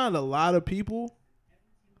 They signed a lot of people,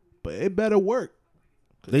 but it better work.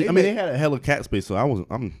 'Cause They had a hell of cap space, so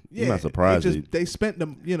I'm not surprised. They spent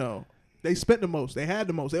them, they spent the most. They had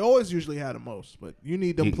the most. They always usually had the most, but you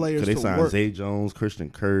need them players they to signed work. Zay Jones,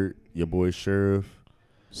 Christian Kirk, your boy Sheriff.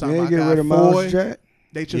 Signed They my ain't get guy rid of Miles Foy. Jack.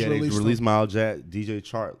 They just They released released him. Miles Jack. DJ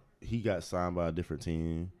Chark, he got signed by a different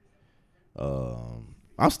team.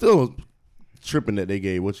 I'm still tripping that they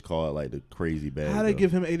gave like the crazy bag. How they though.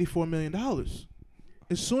 give him $84 million?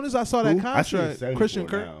 As soon as I saw that Who? I see it's contract, 74 Christian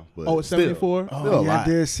Kirk. now, but Oh, it's still. 74. Still Oh, a yeah, I lot.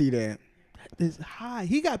 did see that. It's high.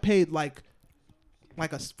 He got paid like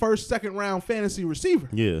a first, second round fantasy receiver.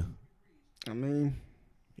 Yeah. I mean,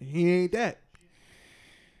 He ain't that.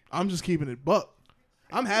 I'm just keeping it buck.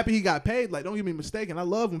 I'm happy he got paid. Like, don't get me mistaken. I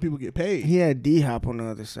love when people get paid. he had D Hop on the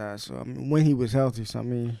other side. So I mean, when he was healthy, so I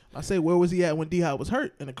mean, I say, where was he at when D-Hop was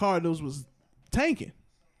hurt and the Cardinals was tanking?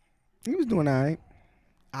 he was doing all right.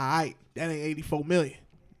 All right, that ain't $84 million.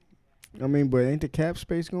 I mean, but ain't the cap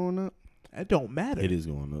space going up? That don't matter. It is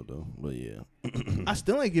going up though, but yeah. I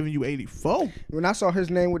still ain't giving you 84. When I saw his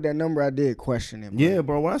name with that number, I did question him. Yeah,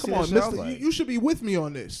 bro. When I see Come on, that shit, I was mister. like, You should be with me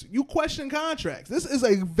on this. You question contracts. This is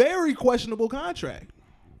a very questionable contract.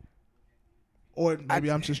 Or maybe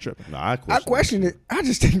I'm just tripping. nah, I questioned it. I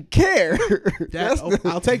just didn't care.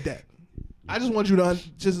 I'll take that. I just want you to,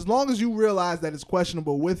 just as long as you realize that it's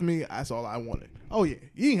questionable with me, that's all I wanted. Oh, yeah.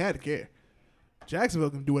 You ain't had to care. Jacksonville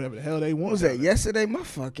can do whatever the hell they want. What was that down there. yesterday? My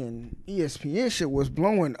fucking ESPN shit was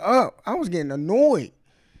blowing up. I was getting annoyed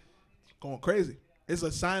Going crazy. It's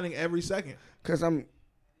a signing every second. because I'm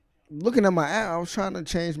looking at my app. I was trying to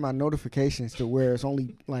change my notifications to where it's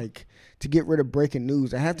only like to get rid of breaking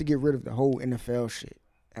news. I have to get rid of the whole NFL shit.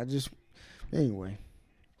 Anyway,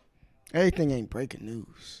 everything ain't breaking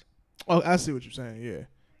news. Oh, I see what you're saying. Yeah.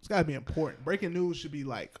 It's got to be important. Breaking news should be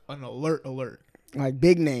like an alert. Like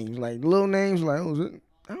big names, like little names, like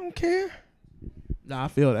I don't care. Nah, I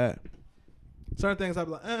feel that. Certain things I'd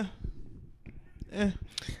be like,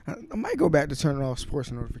 I might go back to turning off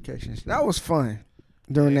sports notifications. That was fun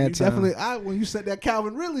during You that time. definitely, when you sent that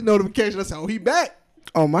Calvin Ridley notification, I said, oh, he back.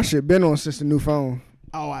 Oh, my shit been on since the new phone.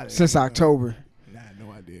 Oh, I didn't Since know. October. Nah, I had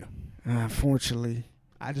no idea. Unfortunately.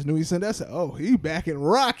 I just knew he sent that. I said, oh, he back and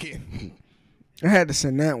rocking. I had to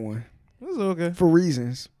send that one That's okay. for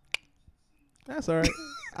reasons. That's all right.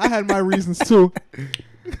 I had my reasons too.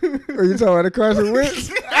 Are you talking about the Carson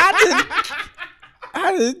Wentz?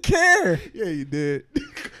 I didn't care. Yeah, you did.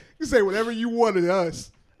 You say whatever you wanted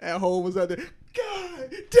us at home was out there. God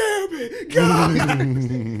damn it. God.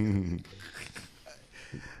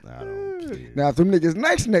 I don't care. Now, if them niggas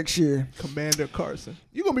nice next year, Commander Carson.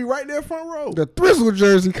 You going to be right there front row. the Thrizzle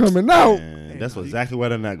jersey coming out. Man, that's exactly why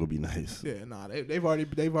they're not gonna be nice. Yeah, nah, they've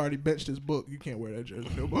already benched his book. You can't wear that jersey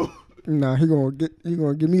no more. Nah, he gonna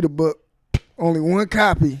give me the book. Only one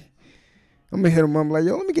copy. I'm gonna hit him up like,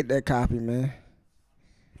 yo, let me get that copy, man.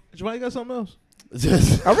 Javon, you got something else?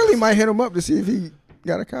 I really might hit him up to see if he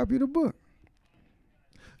got a copy of the book.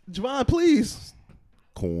 Javon, please.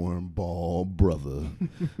 Cornball brother.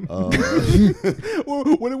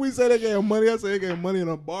 What did we say they gave him money? I said they gave him money in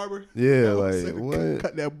a barber. Yeah, I like said, what?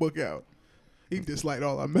 Cut that book out. He disliked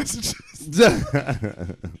all our messages.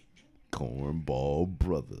 Cornball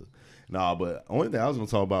brother. Nah, but only thing I was gonna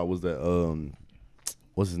talk about was that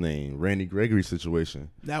what's his name? Randy Gregory situation.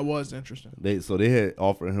 That was interesting. They had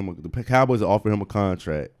offered him the Cowboys offered him a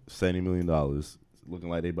contract, $70 million, looking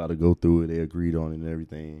like they about to go through it. They agreed on it and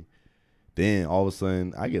everything. Then all of a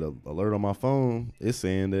sudden, I get an alert on my phone. It's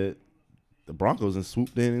saying that the Broncos and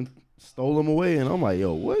swooped in and stole him away, and I'm like,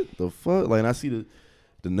 yo, what the fuck? Like, and I see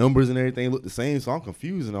the numbers and everything look the same, so I'm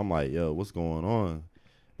confused, and I'm like, yo, what's going on?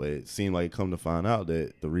 But it seemed like come to find out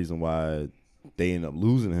that the reason why they end up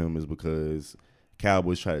losing him is because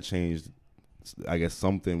Cowboys try to change, I guess,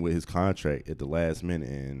 something with his contract at the last minute,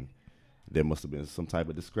 and there must have been some type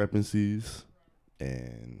of discrepancies,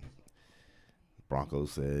 and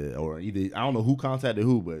Broncos said, or either, I don't know who contacted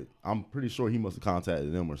who, but I'm pretty sure he must have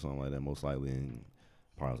contacted them or something like that, most likely, and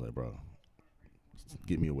probably was like, bro,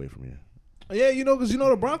 get me away from here. Yeah, because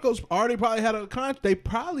the Broncos already probably had a contract. They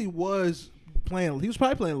probably was playing. He was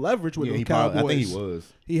probably playing leverage with the Cowboys. I think he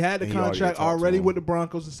was. He had the contract already with the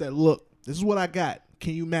Broncos and said, look, this is what I got.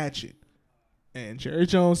 Can you match it? And Jerry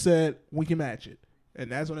Jones said, we can match it.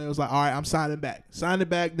 And that's when it was like, all right, I'm signing back. Signed it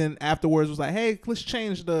back. Then afterwards was like, hey, let's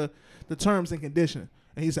change the terms and conditions.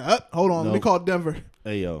 And he said, hold on, let me call Denver.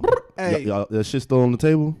 Hey, yo. Hey. Y'all, that shit still on the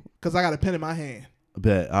table? Because I got a pen in my hand. I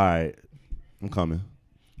bet. All right. I'm coming.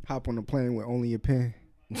 Hop on the plane with only a pen.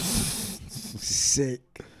 Sick.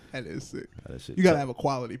 That is sick. That shit You got to have a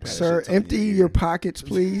quality pen. Sir, empty your pockets,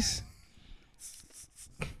 please.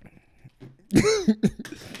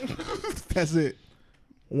 That's it.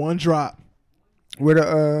 One drop. Where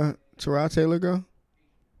the Tyrod Taylor go?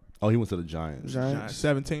 Oh, he went to the Giants.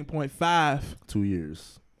 17.5 2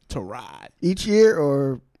 years. to ride. Each year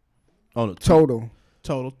or Oh, no. total?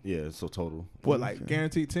 Total. Yeah, so total. What, like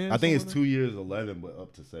guaranteed 10? I think it's 2 years, 11, but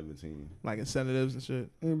up to 17. Like incentives and shit.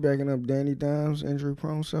 You backing up Danny Dimes, injury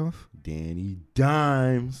prone self? Danny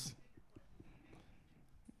Dimes.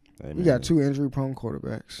 Hey, We got 2 injury prone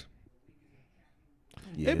quarterbacks.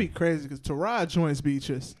 Yeah. It'd be crazy because Tyrod joints be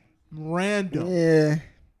just random. Yeah.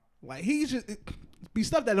 Like, he just it be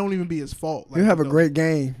stuff that don't even be his fault. Like, You have a great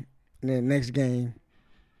game, and then next game,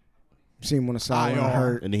 see him on the sideline IR.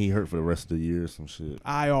 hurt. And then he hurt for the rest of the year or some shit.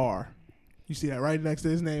 IR. You see that right next to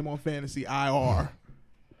his name on fantasy, IR. How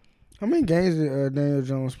many games did Daniel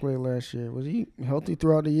Jones play last year? Was he healthy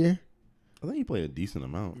throughout the year? I think he played a decent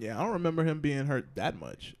amount. Yeah, I don't remember him being hurt that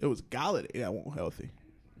much. It was Galladay that wasn't healthy.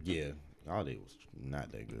 Yeah. Galladay was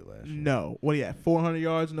not that good last year. No. What he had? 400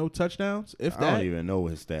 yards, no touchdowns? If I that. don't even know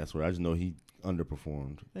what his stats were. I just know he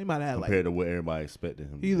underperformed They might have had compared like, to what everybody expected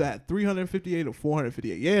him to he do. had 358 or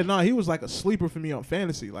 458. Yeah, no, he was like a sleeper for me on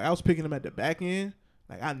fantasy. Like, I was picking him at the back end.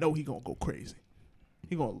 Like, I know he going to go crazy.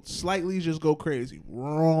 He going to slightly just go crazy.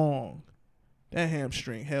 Wrong. That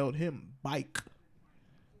hamstring held him bike.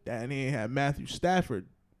 That and he ain't had Matthew Stafford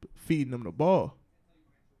feeding him the ball.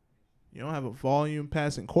 You don't have a volume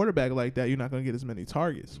passing quarterback like that, you're not going to get as many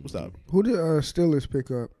targets. What's up? Who did Steelers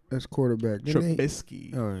pick up as quarterback? Didn't they-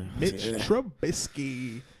 Trubisky. Oh, yeah. Mitch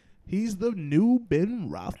Trubisky. He's the new Ben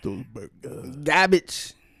Roethlisberger.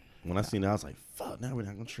 Garbage. When I seen that, I was like, fuck, now we're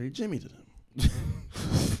not going to trade Jimmy to them.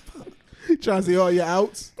 Trying to see all your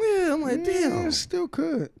outs? Yeah, I'm like, damn. Yeah, still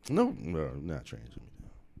could. No, not trading Jimmy.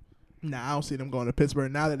 Nah, I don't see them going to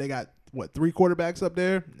Pittsburgh now that they got, 3 quarterbacks up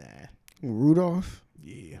there? Nah. Rudolph.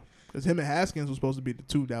 Yeah. Because him and Haskins was supposed to be the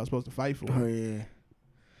 2 that was supposed to fight for Oh him. yeah.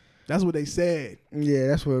 That's what they said. Yeah,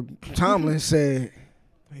 that's what Tomlin said.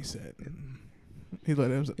 He said. He let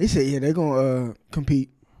him say, He said, yeah, they're gonna compete.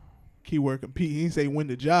 keyword compete. He didn't say win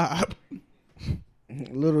the job.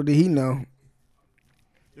 Little did he know.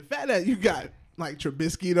 The fact that you got, like,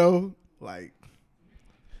 Trubisky, though, like,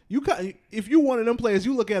 you got, if you one of them players,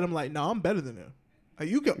 you look at him like, no, I'm better than him. Like,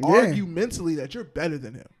 you can argue mentally that you're better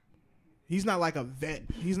than him. He's not like a vet.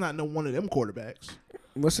 He's not no one of them quarterbacks.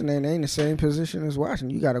 What's the name? They in the same position as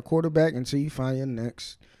Washington. You got a quarterback until you find your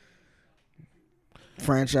next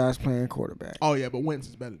franchise playing quarterback. Oh, yeah, but Wentz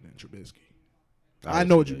is better than Trubisky. I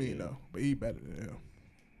know what you mean, though, but he better than him.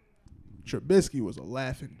 Trubisky was a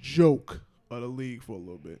laughing joke of the league for a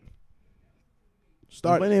little bit.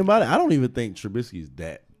 But anybody, I don't even think Trubisky's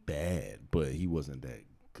that bad, but he wasn't that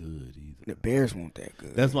good either. The Bears weren't that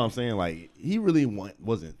good. That's what I'm saying. Like, he really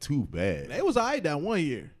wasn't too bad. They was all right that one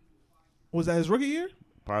year. Was that his rookie year?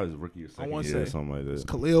 probably his rookie or second wanna year or say. something like that.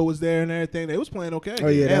 Khalil was there and everything. They was playing okay. Oh,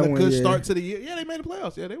 yeah, they had that a one, good yeah. start to the year. Yeah, they made the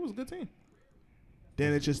playoffs. Yeah, they was a good team.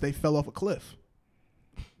 Then it just they fell off a cliff.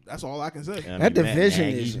 That's all I can say. And I That mean, Matt division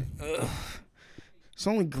Nagy. is. It's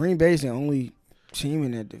only Green Bay's the only team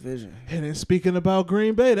in that division. And then speaking about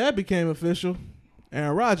Green Bay, that became official.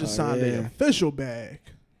 Aaron Rodgers signed yeah. an official bag.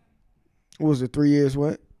 What was it, 3 years?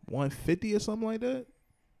 What? 150 or something like that?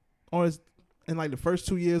 Or is in like the first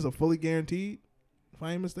 2 years are fully guaranteed, if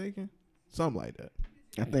I ain't mistaken? Something like that.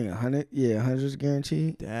 I think 100. Yeah, 100 is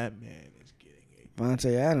guaranteed. That man is getting it.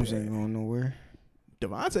 Vontae Adams ain't going nowhere.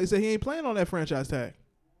 Devontae said he ain't playing on that franchise tag.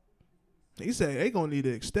 He said they gonna need to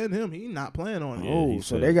extend him. He not playing on it. Yeah, Oh, he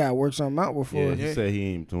so said- they gotta work something out before. Yeah, he Yeah. said he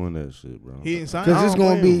ain't doing that shit, bro. He ain't signed. Because it's I don't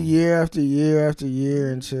gonna be blame him. year after year after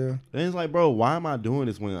year until. And it's like, bro, why am I doing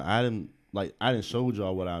this when I didn't show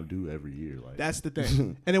y'all what I do every year? Like, That's the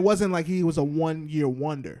thing. And it wasn't like he was a 1 year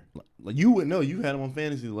wonder. like you would know. You had him on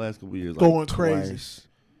fantasy the last couple years. Like, Going crazy. Twice.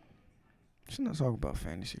 Let's not talk about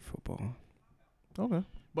fantasy football. Okay.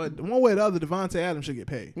 But one way or the other, Devontae Adams should get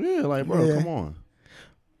paid. yeah, like, bro, Yeah. come on.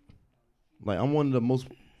 Like, I'm one of the most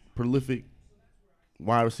prolific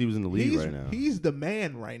wide receivers in the league right now. He's the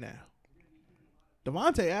man right now.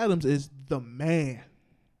 Devontae Adams is the man.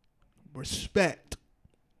 Respect.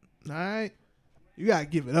 All right? You got to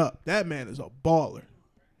give it up. That man is a baller.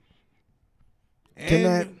 Can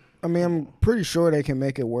that? And I mean, I'm pretty sure they can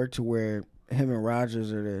make it work to where him and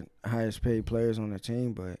Rodgers are the highest paid players on the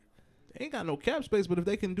team, but they ain't got no cap space, but if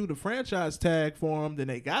they can do the franchise tag for him, then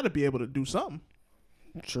they got to be able to do something.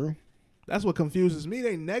 true. That's what confuses me.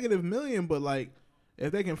 They negative million, but like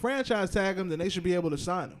if they can franchise tag him, then they should be able to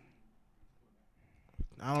sign him.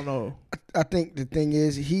 I don't know. I think the thing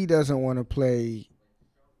is he doesn't want to play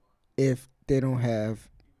if they don't have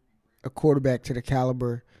a quarterback to the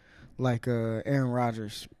caliber like Aaron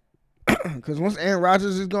Rodgers. Because once Aaron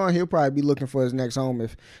Rodgers is gone, he'll probably be looking for his next home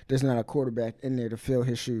if there's not a quarterback in there to fill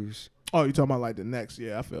his shoes. Oh, you talking about like the next?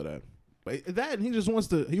 Yeah, I feel that. But that and he just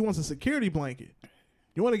wants a security blanket.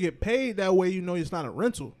 You want to get paid that way, you know it's not a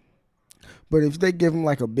rental. But if they give him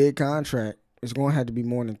like a big contract, it's going to have to be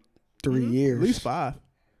more than 3 years. At least 5.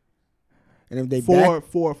 And if they Four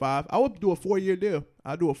or 5. I would do a 4-year deal.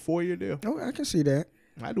 I'd do a 4-year deal. oh, I can see that.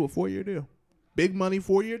 I'd do a 4-year deal. Big money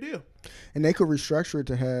 4-year deal. And they could restructure it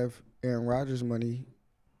to have Aaron Rodgers money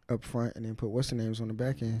up front and then put what's the names on the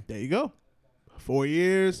back end. There you go. 4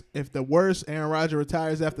 years. If the worst, Aaron Rodgers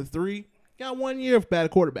retires after 3, got 1 year of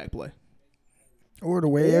bad quarterback play. Or the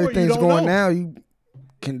way Or you everything's don't going know. now, you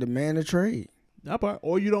can demand a trade. That part.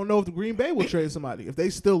 Or you don't know if the Green Bay will trade somebody. If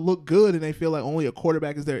they still look good and they feel like only a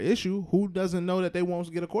quarterback is their issue, who doesn't know that they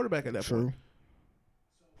won't get a quarterback at that True. point?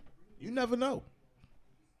 You never know.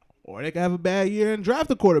 Or they can have a bad year and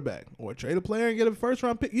draft a quarterback. Or trade a player and get a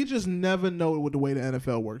first-round pick. You just never know with the way the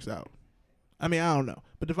NFL works out. I mean, I don't know.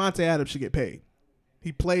 But Devontae Adams should get paid.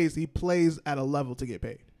 He plays at a level to get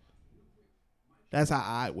paid. That's how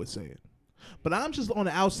I would say it. But I'm just on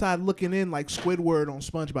the outside looking in like Squidward on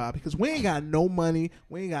SpongeBob because we ain't got no money.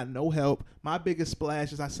 We ain't got no help. My biggest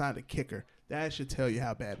splash is I signed a kicker. That should tell you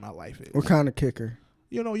how bad my life is. What kind of kicker?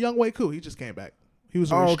 You know, Young Wei Koo, he just came back. He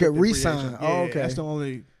was a Oh, okay, restricted free re-signed. agent. Oh, Yeah, okay. That's the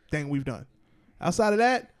only thing we've done. Outside of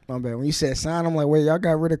that, My bad. When you said sign, I'm like, wait, y'all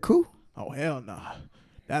got rid of Koo? oh, hell nah.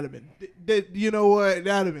 That'd have been, you know what?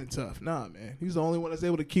 That'd have been tough. Nah, man. He's the only one that's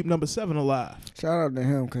able to keep number 7 alive. Shout out to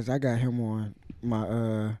him because I got him on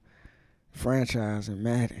my franchise in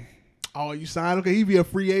Madden. Oh, you signed him? Okay, he'd be a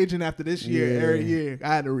free agent after this year, Yeah. every year. I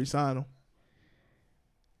had to re-sign him.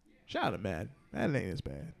 Shout out to Madden. Madden ain't as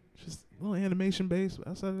bad. Just a little animation based. But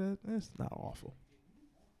outside of that, it's not awful.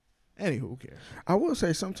 Anywho, who cares? I will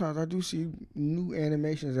say sometimes I do see new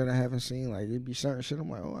animations that I haven't seen. Like, it'd be certain shit I'm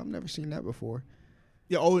like, oh, I've never seen that before.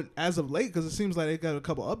 Yeah, oh, as of late, because it seems like they got a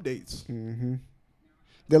couple updates. Mm-hmm.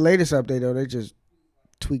 The latest update, though, they just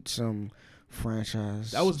tweaked some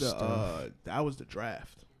franchise That was the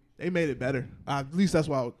draft. They made it better. At least that's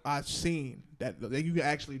why I've seen that you can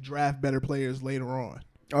actually draft better players later on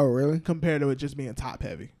Oh, really? compared to it just being top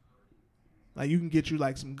heavy. Like you can get you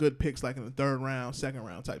like some good picks like in the 3rd round, 2nd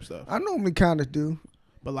round type stuff. I normally kind of do.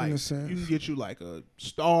 But like in you a sense. can get you like a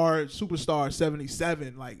superstar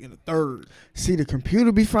 77 like in the 3rd. See, the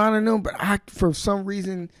computer be finding them, but for some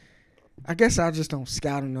reason, I guess I just don't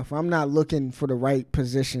scout enough. I'm not looking for the right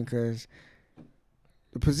position because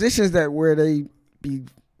the positions where they be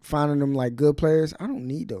finding them like good players, I don't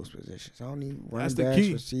need those positions. I don't need running That's the backs,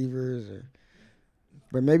 key. receivers,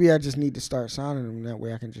 but maybe I just need to start signing them. That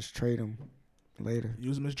way I can just trade them later.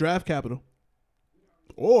 Use them as draft capital.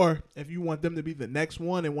 Or if you want them to be the next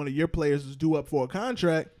one and one of your players is due up for a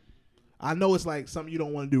contract, I know it's like something you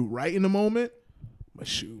don't want to do right in the moment, But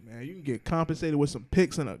shoot, man, you can get compensated with some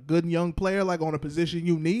picks and a good young player like on a position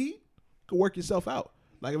you need. You can work yourself out.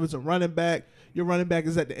 Like if it's a running back, your running back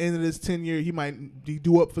is at the end of this tenure, he might be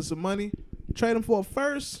due up for some money. Trade him for a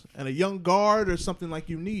first and a young guard or something like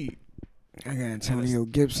you need. I got Antonio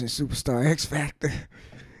Gibson, superstar X Factor.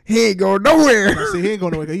 He ain't going nowhere. See, he ain't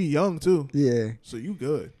going nowhere. He young too. Yeah. So you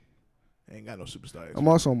good. Ain't got no superstar. I'm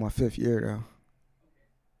also on my 5th year though.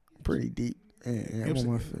 Pretty deep. Yeah, I'm on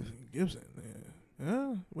my 5th. Gibson.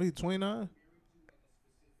 Yeah. Wait, 29?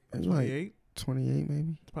 He's 28? Like 28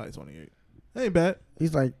 maybe. It's probably 28. Ain't bad.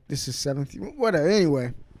 He's like, this is 7th. Whatever.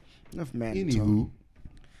 Anyway, enough Madden talk. Anywho,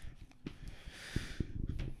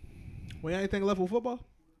 Well, anything left with football?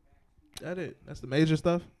 That it. That's the major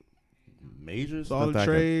stuff. major It's all stuff the I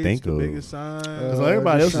can trades, think the of. biggest sign. So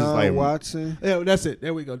everybody else is Deshaun like- Watson. Yeah, that's it.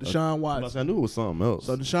 There we go. Deshaun Watson. I knew it was something else.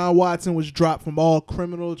 So Deshaun Watson was dropped from all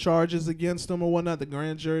criminal charges against him or whatnot. The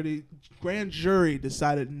grand jury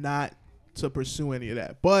decided not to pursue any of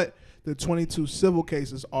that. But the 22 civil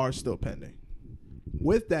cases are still pending.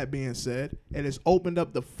 With that being said, it has opened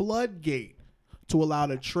up the floodgate to allow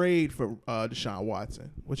the trade for Deshaun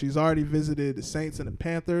Watson, which he's already visited the Saints and the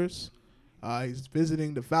Panthers. He's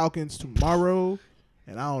visiting the Falcons tomorrow,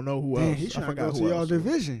 and I don't know who Damn, else. he's I trying to forgot go who to y'all else.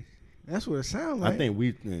 division. That's what it sounds like. I think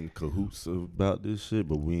we in cahoots about this shit,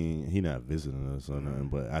 but he not visiting us or nothing.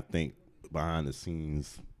 But I think behind the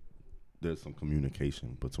scenes, there's some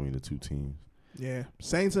communication between the two teams. Yeah,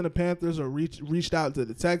 Saints and the Panthers are reached out to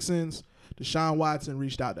the Texans. Deshaun Watson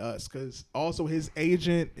reached out to us because also his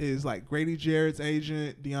agent is like Grady Jarrett's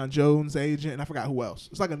agent, Deion Jones' agent, and I forgot who else.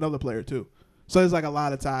 It's like another player too. So there's like a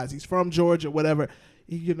lot of ties. He's from Georgia, whatever.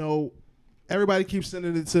 Everybody keeps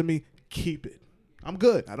sending it to me. Keep it. I'm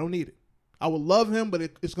good. I don't need it. I would love him, but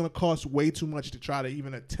it's going to cost way too much to try to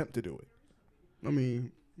even attempt to do it. I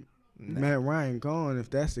mean, Matt Ryan gone if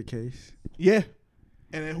that's the case. Yeah.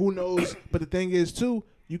 And then who knows? But the thing is, too,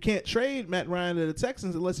 you can't trade Matt Ryan to the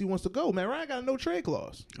Texans unless he wants to go. Matt Ryan got a no trade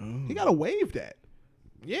clause. He got to waive that.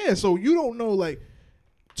 Yeah, so you don't know, like,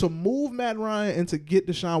 to move Matt Ryan and to get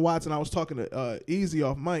Deshaun Watson, I was talking to Easy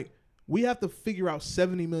off mic, we have to figure out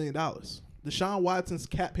 $70 million. Deshaun Watson's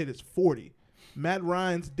cap hit is 40. Matt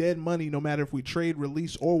Ryan's dead money, no matter if we trade,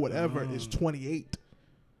 release, or whatever, is 28.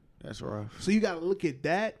 That's rough. So you got to look at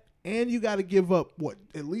that, and you got to give up,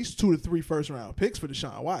 at least 2 to 3 first-round picks for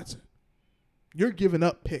Deshaun Watson. You're giving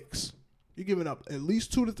up picks. You're giving up at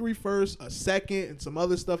least 2 to 3 first, a second, and some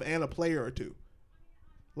other stuff, and a player or two.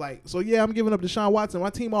 Like, so yeah, I'm giving up Deshaun Watson. My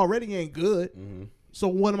team already ain't good. Mm-hmm. So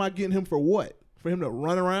what am I getting him for what? For him to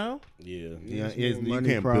run around? Yeah, Yes, you more money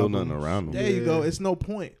can't build problems. nothing around him. There you go. It's no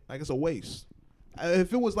point. Like, it's a waste.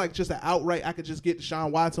 If it was like just an outright, I could just get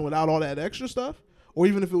Deshaun Watson without all that extra stuff, or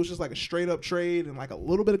even if it was just like a straight up trade and like a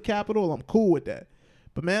little bit of capital, I'm cool with that.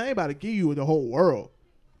 But man, I ain't about to give you the whole world.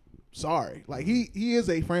 Sorry. Like, he is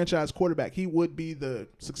a franchise quarterback. He would be the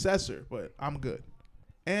successor, but I'm good.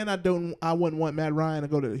 And I wouldn't want Matt Ryan to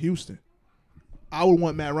go to Houston. I would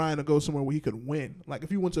want Matt Ryan to go somewhere where he could win. Like, if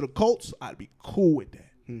he went to the Colts, I'd be cool with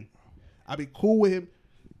that. I'd be cool with him.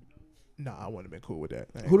 Nah, I wouldn't have been cool with that.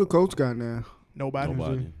 Who the coach got now?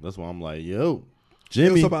 Nobody. That's why I'm like, yo, What's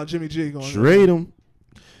Jimmy, about Jimmy G going trade him.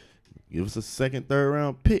 Give us a second, third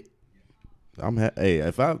round pick. Hey,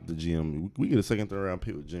 if I'm the GM, we get a second, third round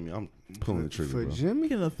pick with Jimmy. I'm pulling the trigger, For bro. Jimmy?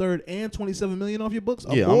 Getting a third and $27 million off your books?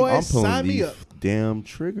 Yeah, Boy, I'm pulling sign me the up. damn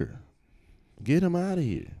trigger. Get him out of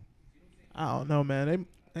here. I don't know, man.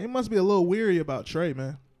 They must be a little weary about Trey,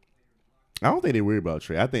 man. I don't think they worry about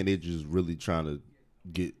Trey. I think they're just really trying to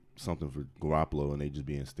get something for Garoppolo, and they just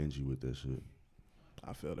being stingy with that shit.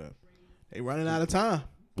 I feel that. They running out of time.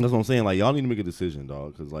 That's what I'm saying. Like, y'all need to make a decision,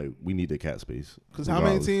 dog, because like we need the cap space. Because how many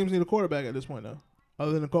regardless. teams need a quarterback at this point now,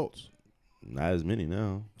 other than the Colts? Not as many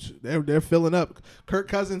now. They're filling up. Kirk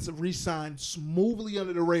Cousins re-signed smoothly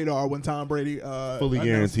under the radar when Tom Brady Fully announced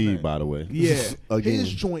guaranteed, that. by the way. Yeah, Again.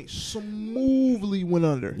 his joint smoothly went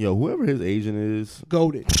under. Yo, whoever his agent is,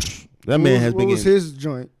 Goated. that man has What been was getting. his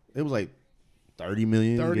joint? It was like 30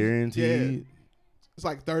 million 30, guaranteed. yeah. It's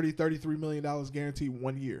like $33 million guaranteed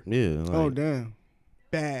 1 year. Yeah. like, Oh, damn.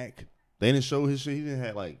 Bag. they didn't show his shit. He didn't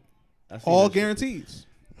have like All guarantees.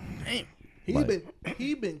 Damn. Like-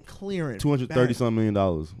 He been clearing $230 bags. something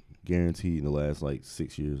million guaranteed in the last like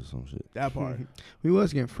 6 years or some shit. That part. We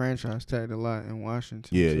was getting franchise tagged a lot in Washington.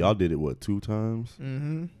 Yeah, too. y'all did it what 2 times?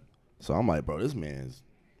 Mm-hmm. So I'm like, bro, this man's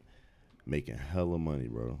making hella money,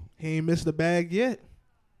 bro. He ain't missed the bag yet.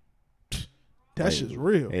 That Like, shit's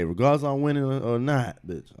real. Hey, regardless I'm winning or not,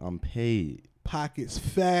 bitch, I'm paid. Pockets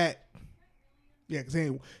fat. Yeah,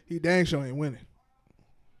 because he dang sure ain't winning.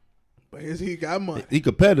 But he got money. He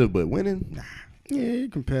competitive, but winning, nah. Yeah, he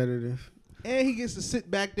competitive. and he gets to sit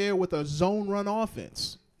back there with a zone run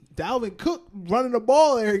offense. Dalvin Cook running the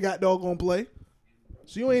ball every goddamn play.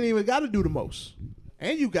 So you ain't even got to do the most.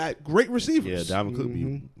 And you got great receivers. Yeah, Dalvin Cook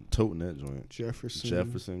be toting that joint.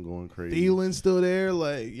 Jefferson going crazy. Thielen still there.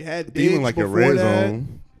 Like, you had Thielen Diggs like a before red that.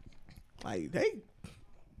 zone. Like,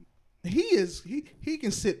 he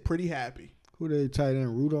can sit pretty happy. Who they tight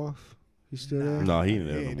end? Rudolph? He's still there? No, he ain't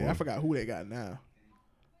there Yeah, no more. I forgot who they got now.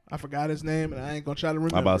 I forgot his name, and I ain't gonna try to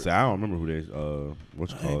remember. I'm about to say I don't remember who they what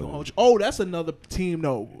you I ain't call gonna it. hold you. Oh, that's another team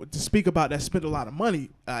though to speak about that spent a lot of money.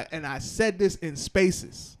 And I said this in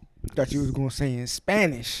Spaces. Thought you was gonna say in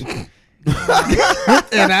Spanish. And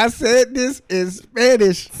I said this in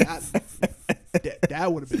Spanish. That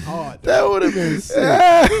would have been hard. That would have been sick.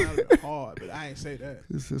 That would have been hard, but I ain't say that.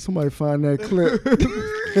 Somebody find that clip.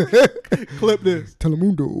 Clip this.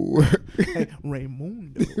 Telemundo. Hey,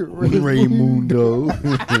 Raymundo. Raymundo.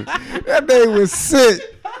 That name was sick.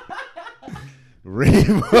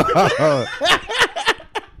 Raymundo.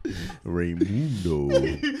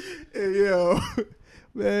 Hey, yo,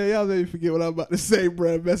 man, y'all made me forget what I'm about to say,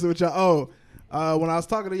 bro. Messing with y'all. When I was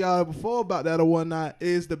talking to y'all before about that or whatnot,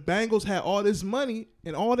 is the Bengals had all this money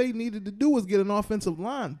and all they needed to do was get an offensive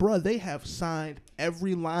line. Bruh, they have signed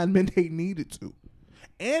every lineman they needed to.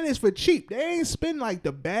 And it's for cheap. They ain't spend like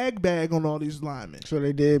the bag on all these linemen. So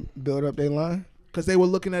they did build up their line? Because they were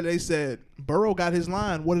looking at it, they said, Burrow got his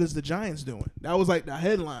line. What is the Giants doing? That was like the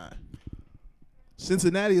headline.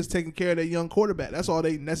 Cincinnati is taking care of their young quarterback. That's all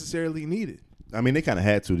they necessarily needed. I mean, they kind of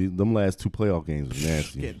had to. Them last 2 playoff games was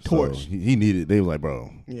nasty. Getting So torched. he needed. They were like, bro,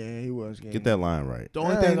 Yeah, he was. get that line right. The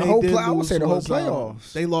only Yeah, thing the they whole did I would lose say the whole was,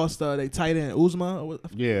 playoffs. they lost they tight end Uzma.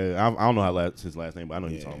 Yeah, I don't know his last name, but I know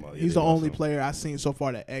you're talking about. Yeah, He's they the lost only him. player I've seen so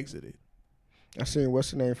far that exited. I seen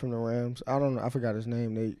what's the name from the Rams. I don't know. I forgot his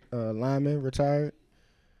name. They lineman retired.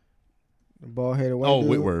 The ball headed white dude.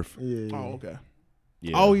 Whitworth. Yeah. Oh, okay.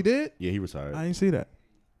 Yeah. Oh, he did? Yeah, he retired. I didn't see that.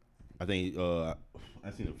 I think I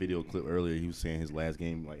seen a video clip earlier. He was saying his last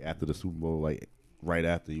game, like after the Super Bowl, like right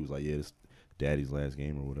after, he was like, "Yeah, this Daddy's last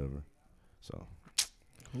game or whatever." So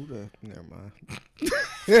Who the? Never mind.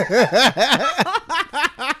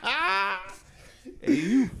 Hey,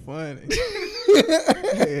 you funny.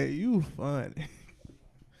 Hey, you funny.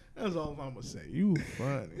 That's all I'm gonna say. You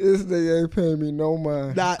funny. This nigga ain't paying me no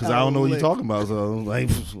mind. because I don't know what you're talking about, so I'm like,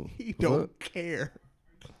 He what? don't care.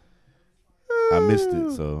 I missed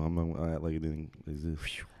it, so I'm gonna act like it didn't exist.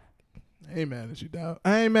 I ain't mad at you, dog.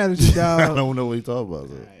 I ain't mad at you, dog. I don't know what you're talking about.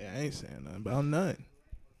 So. I ain't saying nothing about nothing.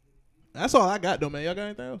 That's all I got, though, man. Y'all got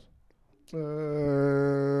anything else?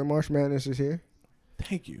 March Madness is here.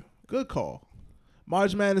 Thank you. Good call.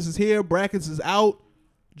 March Madness is here. Brackets is out.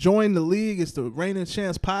 Join the league. It's the Reigning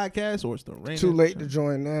Champs podcast, or it's the Reigning Too late to Champs.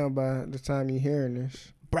 join now by the time you're hearing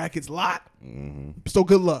this. Brackets locked. Mm-hmm. So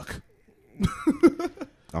good luck.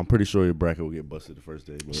 I'm pretty sure your bracket will get busted the first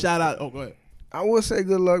day. But Shout out. Oh, go ahead. I will say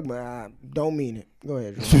good luck, but I don't mean it. Go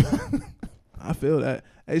ahead, Drew. I feel that.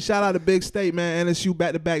 Hey, shout out to Big State, man. NSU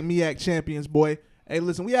back-to-back MEAC champions, boy. Hey,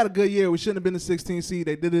 listen, we had a good year. We shouldn't have been the 16th seed.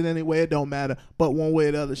 They did it anyway. It don't matter. But one way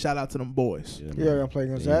or the other, shout out to them boys. Yeah, You gonna play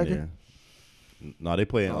Gonzaga? No, they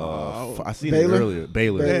playing. I seen Baylor? it earlier.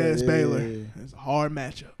 Baylor. Yeah, it's Yeah. Baylor. It's a hard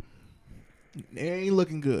matchup. It ain't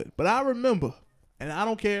looking good. But I remember, and I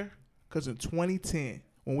don't care, because in 2010,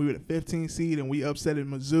 when we were the 15th seed and we upset in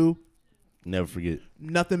Mizzou, Never forget.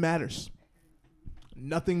 nothing matters.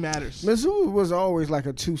 Nothing matters. Mizzou was always like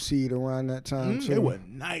a 2 seed around that time, too. They were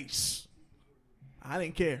nice. I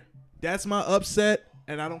didn't care. That's my upset,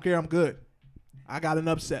 and I don't care. I'm good. I got an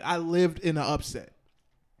upset. I lived in an upset.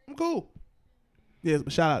 I'm cool. Yeah,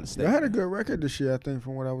 but shout out to State. Y'all had a good record this year, I think,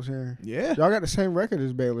 from what I was hearing. Yeah. Y'all got the same record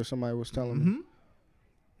as Baylor, somebody was telling me. Mm-hmm.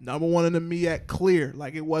 Number one in the MEAC clear.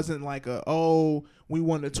 Like, it wasn't like we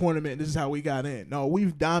won the tournament, this is how we got in. No,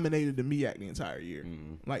 we've dominated the MEAC the entire year.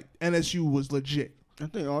 Mm-hmm. Like, NSU was legit. I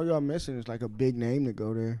think all y'all missing is like a big name to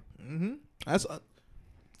go there. Mm-hmm. That's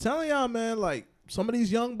telling y'all, man, like, some of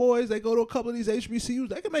these young boys, they go to a couple of these HBCUs,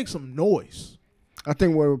 they can make some noise. I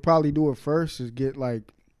think what would probably do it first is get like,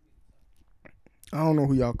 I don't know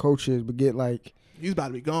who y'all coach is, but get like He's about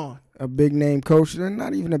to be gone. a big name coach.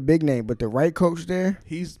 Not even a big name, but the right coach there.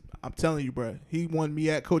 I'm telling you, bro, he won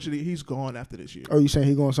MEAC coach of the year. He's gone after this year. Oh, you saying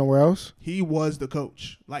he going somewhere else? He was the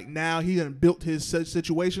coach. Like, now he done built his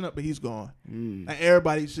situation up, but he's gone. And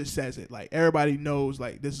everybody just says it. Like, everybody knows,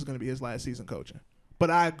 like, this is going to be his last season coaching.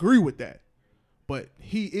 But I agree with that. But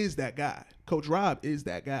he is that guy. Coach Rob is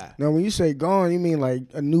that guy. Now, when you say gone, you mean like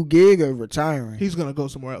a new gig or retiring? He's going to go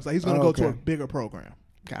somewhere else. Like, he's going to go to a bigger program.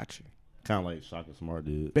 Gotcha. Kind of like Shaka Smart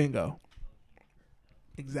did. Bingo.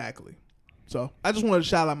 Exactly. So, I just wanted to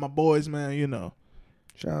shout out my boys, man, you know.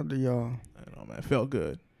 Shout out to y'all. I don't know, man. It felt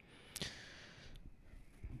good.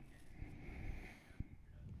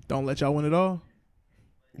 Don't let y'all win it all.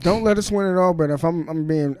 Don't let us win it all, but if I'm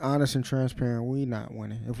being honest and transparent, we not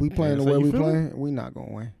winning. If we playing the way we playing, we not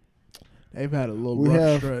gonna win. They've had a little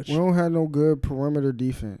rough stretch. We don't have no good perimeter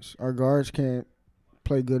defense. Our guards can't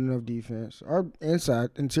play good enough defense. Our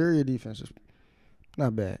interior defense is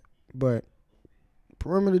not bad, but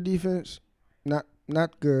perimeter defense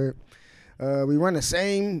not good. We run the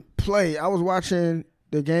same play. I was watching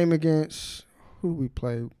the game against who we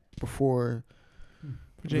played before.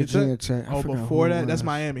 Virginia Tech. Oh, before that, that's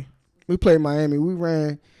Miami. We played Miami.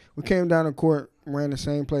 We came down the court, ran the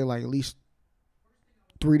same play like at least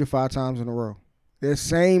 3 to 5 times in a row. The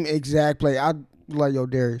same exact play. I like, yo,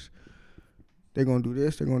 Darius, they're going to do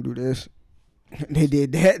this. They're going to do this. They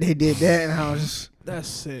did that. They did that. And I was just. That's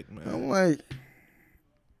sick, man. I'm like.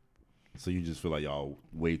 So you just feel like y'all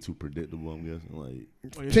way too predictable, I'm guessing? Like,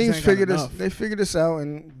 Well, teams figured this. They figured this out,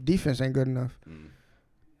 and defense ain't good enough.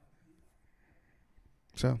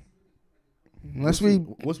 So, unless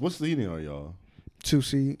what's leading are y'all? 2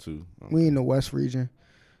 seed. 2. Okay. We in the West region.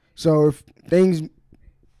 So if things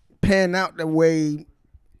pan out the way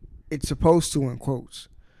it's supposed to, in quotes,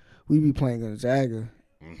 we be playing Gonzaga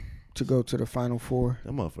to go to the Final Four.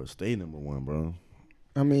 That motherfucker stay number 1, bro.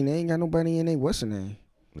 I mean, they ain't got nobody in what's the name?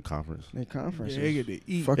 The conference. Their conference. Yeah, they get to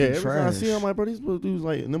eat. Fucking Every time I trash. see him, I'm like, bro, these dudes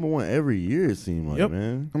like number 1 every year, it seems like,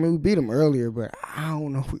 man. I mean, we beat them earlier, but I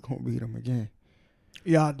don't know if we gonna beat them again.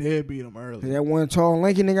 Y'all did beat them early. That one tall,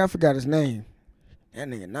 lanky nigga, I forgot his name. That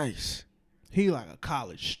nigga nice. He like a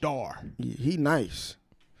college star. He nice.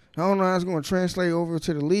 I don't know how it's gonna translate over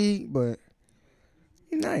to the league, but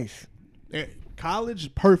he nice. Yeah, college is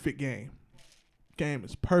perfect game. Game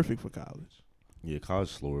is perfect for college. Yeah, college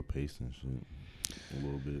slower pace and shit. A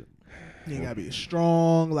little bit. You ain't gotta be as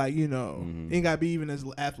strong, like, you know. Mhm. You ain't gotta be even as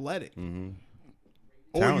athletic. Mm-hmm.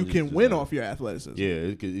 Or Talent you is can just win that. off your athleticism.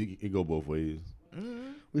 Yeah, it go both ways.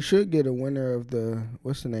 We should get a winner of the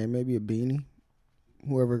what's the name? Maybe a beanie.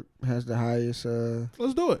 Whoever has the highest,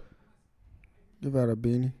 Let's do it. give out a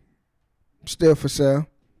beanie. Still for sale.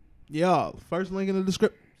 Yeah, first link in the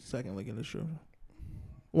description. Second link in the description.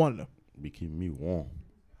 One of them. Be keeping me warm.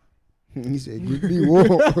 He said, "Give me warm."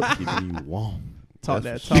 Keeping me warm. Talk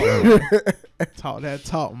That's that for talk. Talk that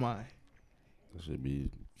talk, man. That should be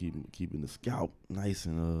keeping the scalp nice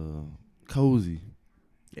and cozy.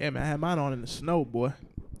 Yeah, man, I had mine on in the snow, boy.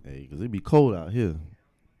 Hey, because it be cold out here.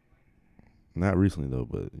 Not recently, though,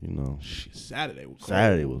 but, you know. Shit, Saturday was cold.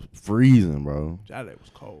 Saturday was freezing, bro. Saturday was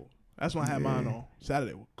cold. That's when I had mine on.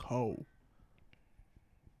 Saturday was cold.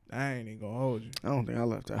 I ain't even gonna hold you. I don't think I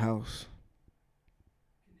left the house.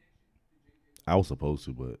 I was supposed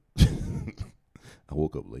to, but I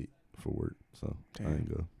woke up late for work, so I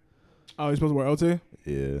didn't go. Oh, you supposed to wear OT?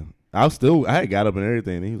 Yeah. I had got up and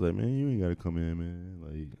everything, and he was like, man, you ain't got to come in, man.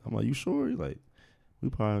 Like, I'm like, you sure? He's like, we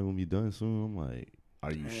probably gonna be done soon. I'm like,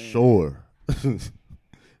 are you sure? He's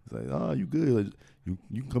like, oh, you good. Like,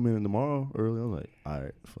 you can come in tomorrow early. I'm like, all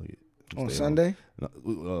right, fuck it. On Stay Sunday?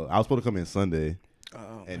 No, I was supposed to come in Sunday.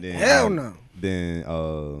 Oh, And then hell no. Then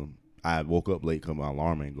I woke up late because my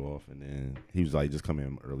alarm ain't go off, and then he was like, "Just come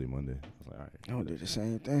in early Monday." I was like, "All right." I would do the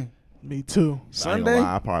same thing. Me too. I ain't gonna Sunday?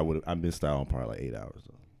 lie, I probably would. I've been styling probably like 8 hours.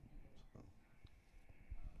 So.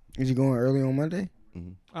 Is you going early on Monday?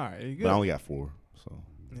 Mm-hmm. All right, you good. But I only got 4, so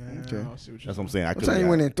Yeah, Okay. I see what you're that's what I'm saying. I What could. time you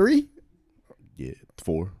went in? 3? Yeah,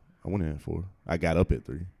 4. I went in at 4. I got up at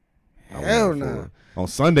 3. I went Hell in at no. 4. On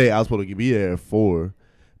Sunday, I was supposed to be there at 4,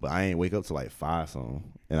 but I ain't wake up till like 5 something,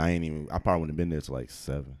 and I probably wouldn't have been there till like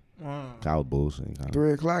 7. Wow. I was bullshitting. Kinda.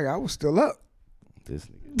 3 o'clock. I was still up. This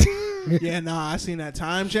nigga. Yeah, nah, I seen that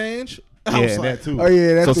time change. Yeah, I was and like, that too. Oh,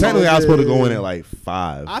 yeah, that's so the technically, one, I was supposed to yeah, go in yeah. at like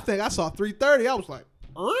 5. I think I saw 3:30. I was like,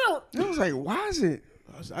 I was like, why is it?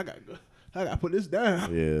 I gotta put this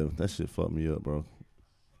down. Yeah, that shit fucked me up, bro.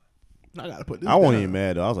 I gotta put this I down. wasn't even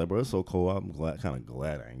mad though. I was like, bro, it's so cold. I'm kind of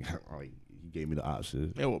glad I ain't got, like, he gave me the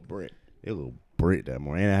option. It was brick. It was brick that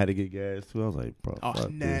morning, and I had to get gas too. I was like, bro, Oh, fuck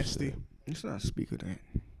this nasty. shit. It's not speak of that.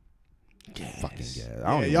 Fucking gas. I Yeah,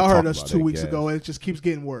 don't even y'all talk heard us about 2 that weeks gas. ago. It just keeps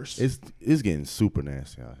getting worse. It's getting super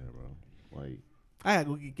nasty out here, bro. Like, I gotta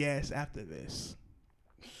go get gas after this.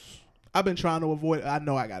 I've been trying to avoid. I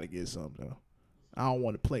know I gotta get some though. I don't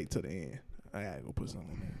want to play to the end. I gotta go put something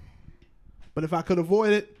in there. But if I could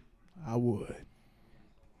avoid it, I would.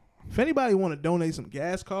 If anybody want to donate some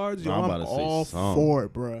gas cards, yo, I'm I'm about to say all some. for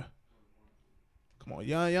it, bruh. Come on,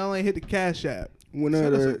 y'all ain't hit the Cash App. Winner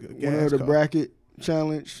Send us a of gas the card. bracket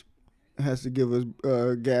challenge has to give us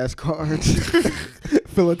gas cards.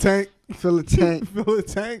 Fill a tank. Fill a tank. Fill a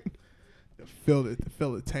tank. Fill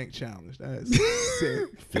the tank challenge. That is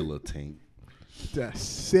sick. fill a tank. That's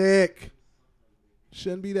sick.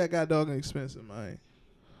 Shouldn't be that goddamn expensive, man.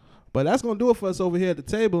 But that's going to do it for us over here at the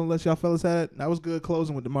table, unless y'all fellas had. That was good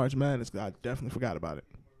closing with the March Madness. I definitely forgot about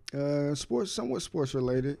it. Somewhat sports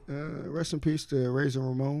related. Rest in peace to Razor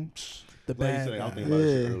Ramon. The Like you bad said, I guy. was thinking about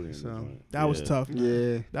this Yeah, earlier in the so- joint. That was tough, man.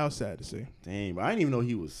 Yeah. That was sad to see. Damn, but I didn't even know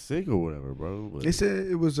he was sick or whatever, bro. But They said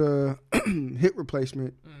it was a hip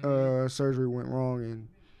replacement. Surgery went wrong and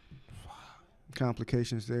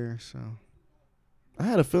complications there. So I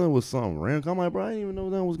had a feeling it was something random. I'm like, bro, I didn't even know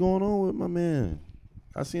that was going on with my man.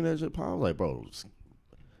 I seen that shit pop. I was like, bro,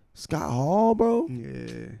 Scott Hall, bro.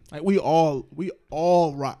 yeah, Like we all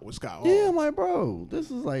rock with Scott Hall. Yeah, I'm like, bro, this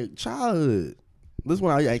is like childhood. This is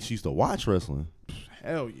when I actually used to watch wrestling.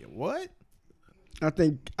 Hell yeah. What? I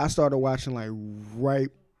think I started watching like right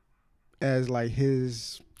as like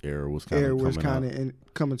his Era was kind era of was coming kind out.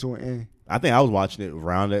 of coming to an end. I think I was watching it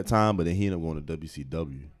around that time, but then he ended up going to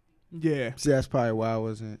WCW. Yeah. See, that's probably why I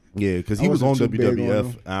wasn't. Yeah, because I he was on wasn't too big on WWF.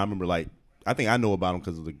 him. And I remember, like, I think I know about him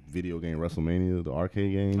because of the video game WrestleMania, the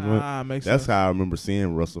arcade game. Makes That's sense. how I remember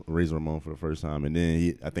seeing Razor Ramon for the first time. And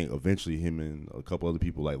then I think eventually him and a couple other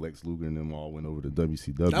people like Lex Luger and them all went over to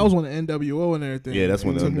WCW. That was when the NWO and everything. Yeah, that's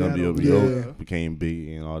when the took that over. NWO Yeah. became big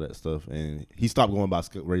and all that stuff. And he stopped going by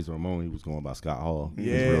Razor Ramon. He was going by Scott Hall. His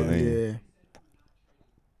Yeah. real name. Yeah,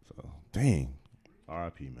 So, dang.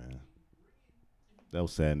 R.I.P., man. That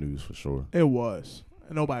was sad news for sure. It was.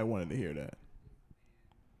 And nobody wanted to hear that.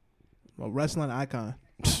 A wrestling icon.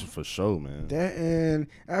 For sure, man. that and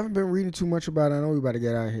I haven't been reading too much about it. I know we about to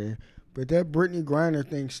get out of here, but that Brittany Griner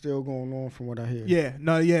thing's still going on from what I hear. Yeah.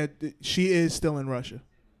 No, yeah. She is still in Russia.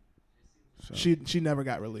 So, She never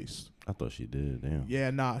got released. I thought she did. Damn.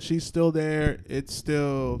 Yeah, nah. She's still there. It's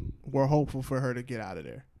still, we're hopeful for her to get out of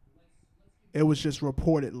there. It was just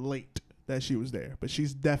reported late that she was there, but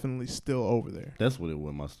she's definitely still over there. That's what it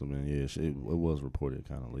must have been. Yeah, it was reported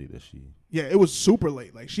kind of late that she. Yeah, it was super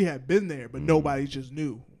late. Like she had been there, but Mhm. nobody just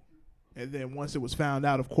knew. And then once it was found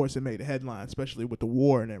out, of course, it made a headline, especially with the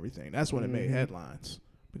war and everything. That's when it made headlines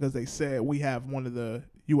because they said we have one of the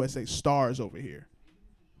USA stars over here.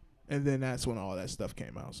 And then that's when all that stuff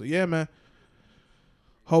came out. So yeah, man.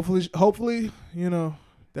 Hopefully, you know,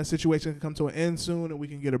 that situation can come to an end soon and we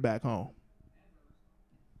can get her back home.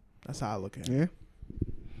 That's how I look at it. yeah.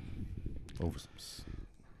 Over some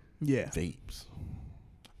Yeah. vapes.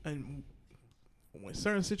 And when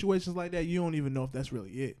certain situations like that, you don't even know if that's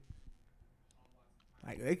really it.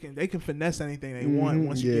 Like they can finesse anything they want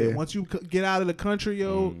once you get out of the country,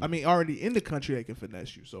 yo. I mean, already in the country they can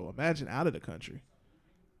finesse you. So imagine out of the country,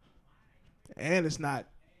 and it's not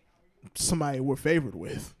somebody we're favored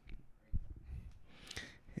with.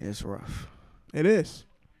 It's rough. It is.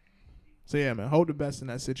 So yeah, man. Hope the best in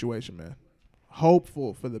that situation, man.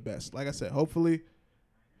 Hopeful for the best. Like I said, hopefully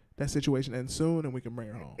that situation ends soon and we can bring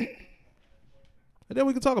her home, and then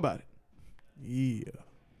we can talk about it. Yeah.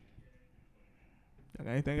 Got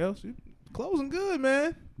anything else? You closing good,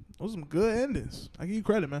 man. Those are some good endings. I give you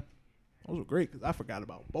credit, man. Those were great because I forgot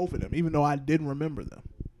about both of them, even though I didn't remember them.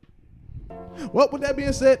 Well, with that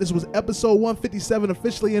being said, this was episode 157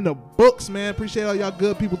 officially in the books, man. Appreciate all y'all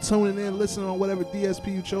good people tuning in, listening on whatever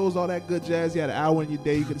DSP you chose, all that good jazz. You had an hour in your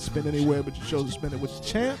day you could spend anywhere, but you chose to spend it with the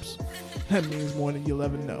champs. That means more than you'll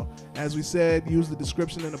ever know. As we said, use the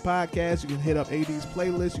description in the podcast. You can hit up AD's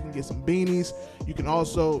playlist. You can get some beanies. You can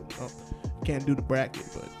also... can't do the bracket,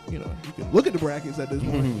 but you know you can look at the brackets at this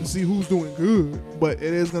point and see who's doing good. But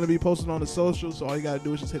it is going to be posted on the socials, so all you got to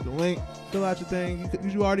do is just hit the link, fill out your thing.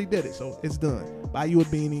 You already did it, so it's done. Buy you a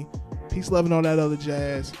beanie, peace, love, and all that other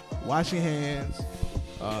jazz. Wash your hands,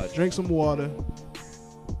 drink some water,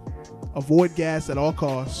 avoid gas at all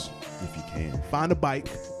costs. If you can. Find a bike.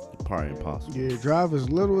 Probably impossible. Yeah, drive as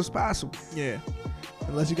little as possible. Yeah,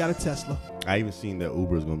 unless you got a Tesla. I even seen that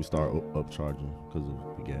Uber is going to start upcharging because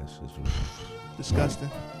of the gas system.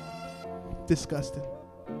 Disgusting.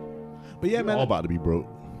 But yeah, man. All about to be broke.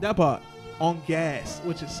 That part on gas,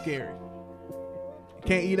 which is scary. You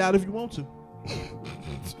can't eat out if you want to.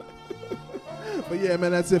 But yeah,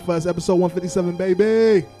 man, that's it for us. Episode 157,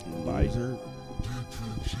 baby. Bye. Loser.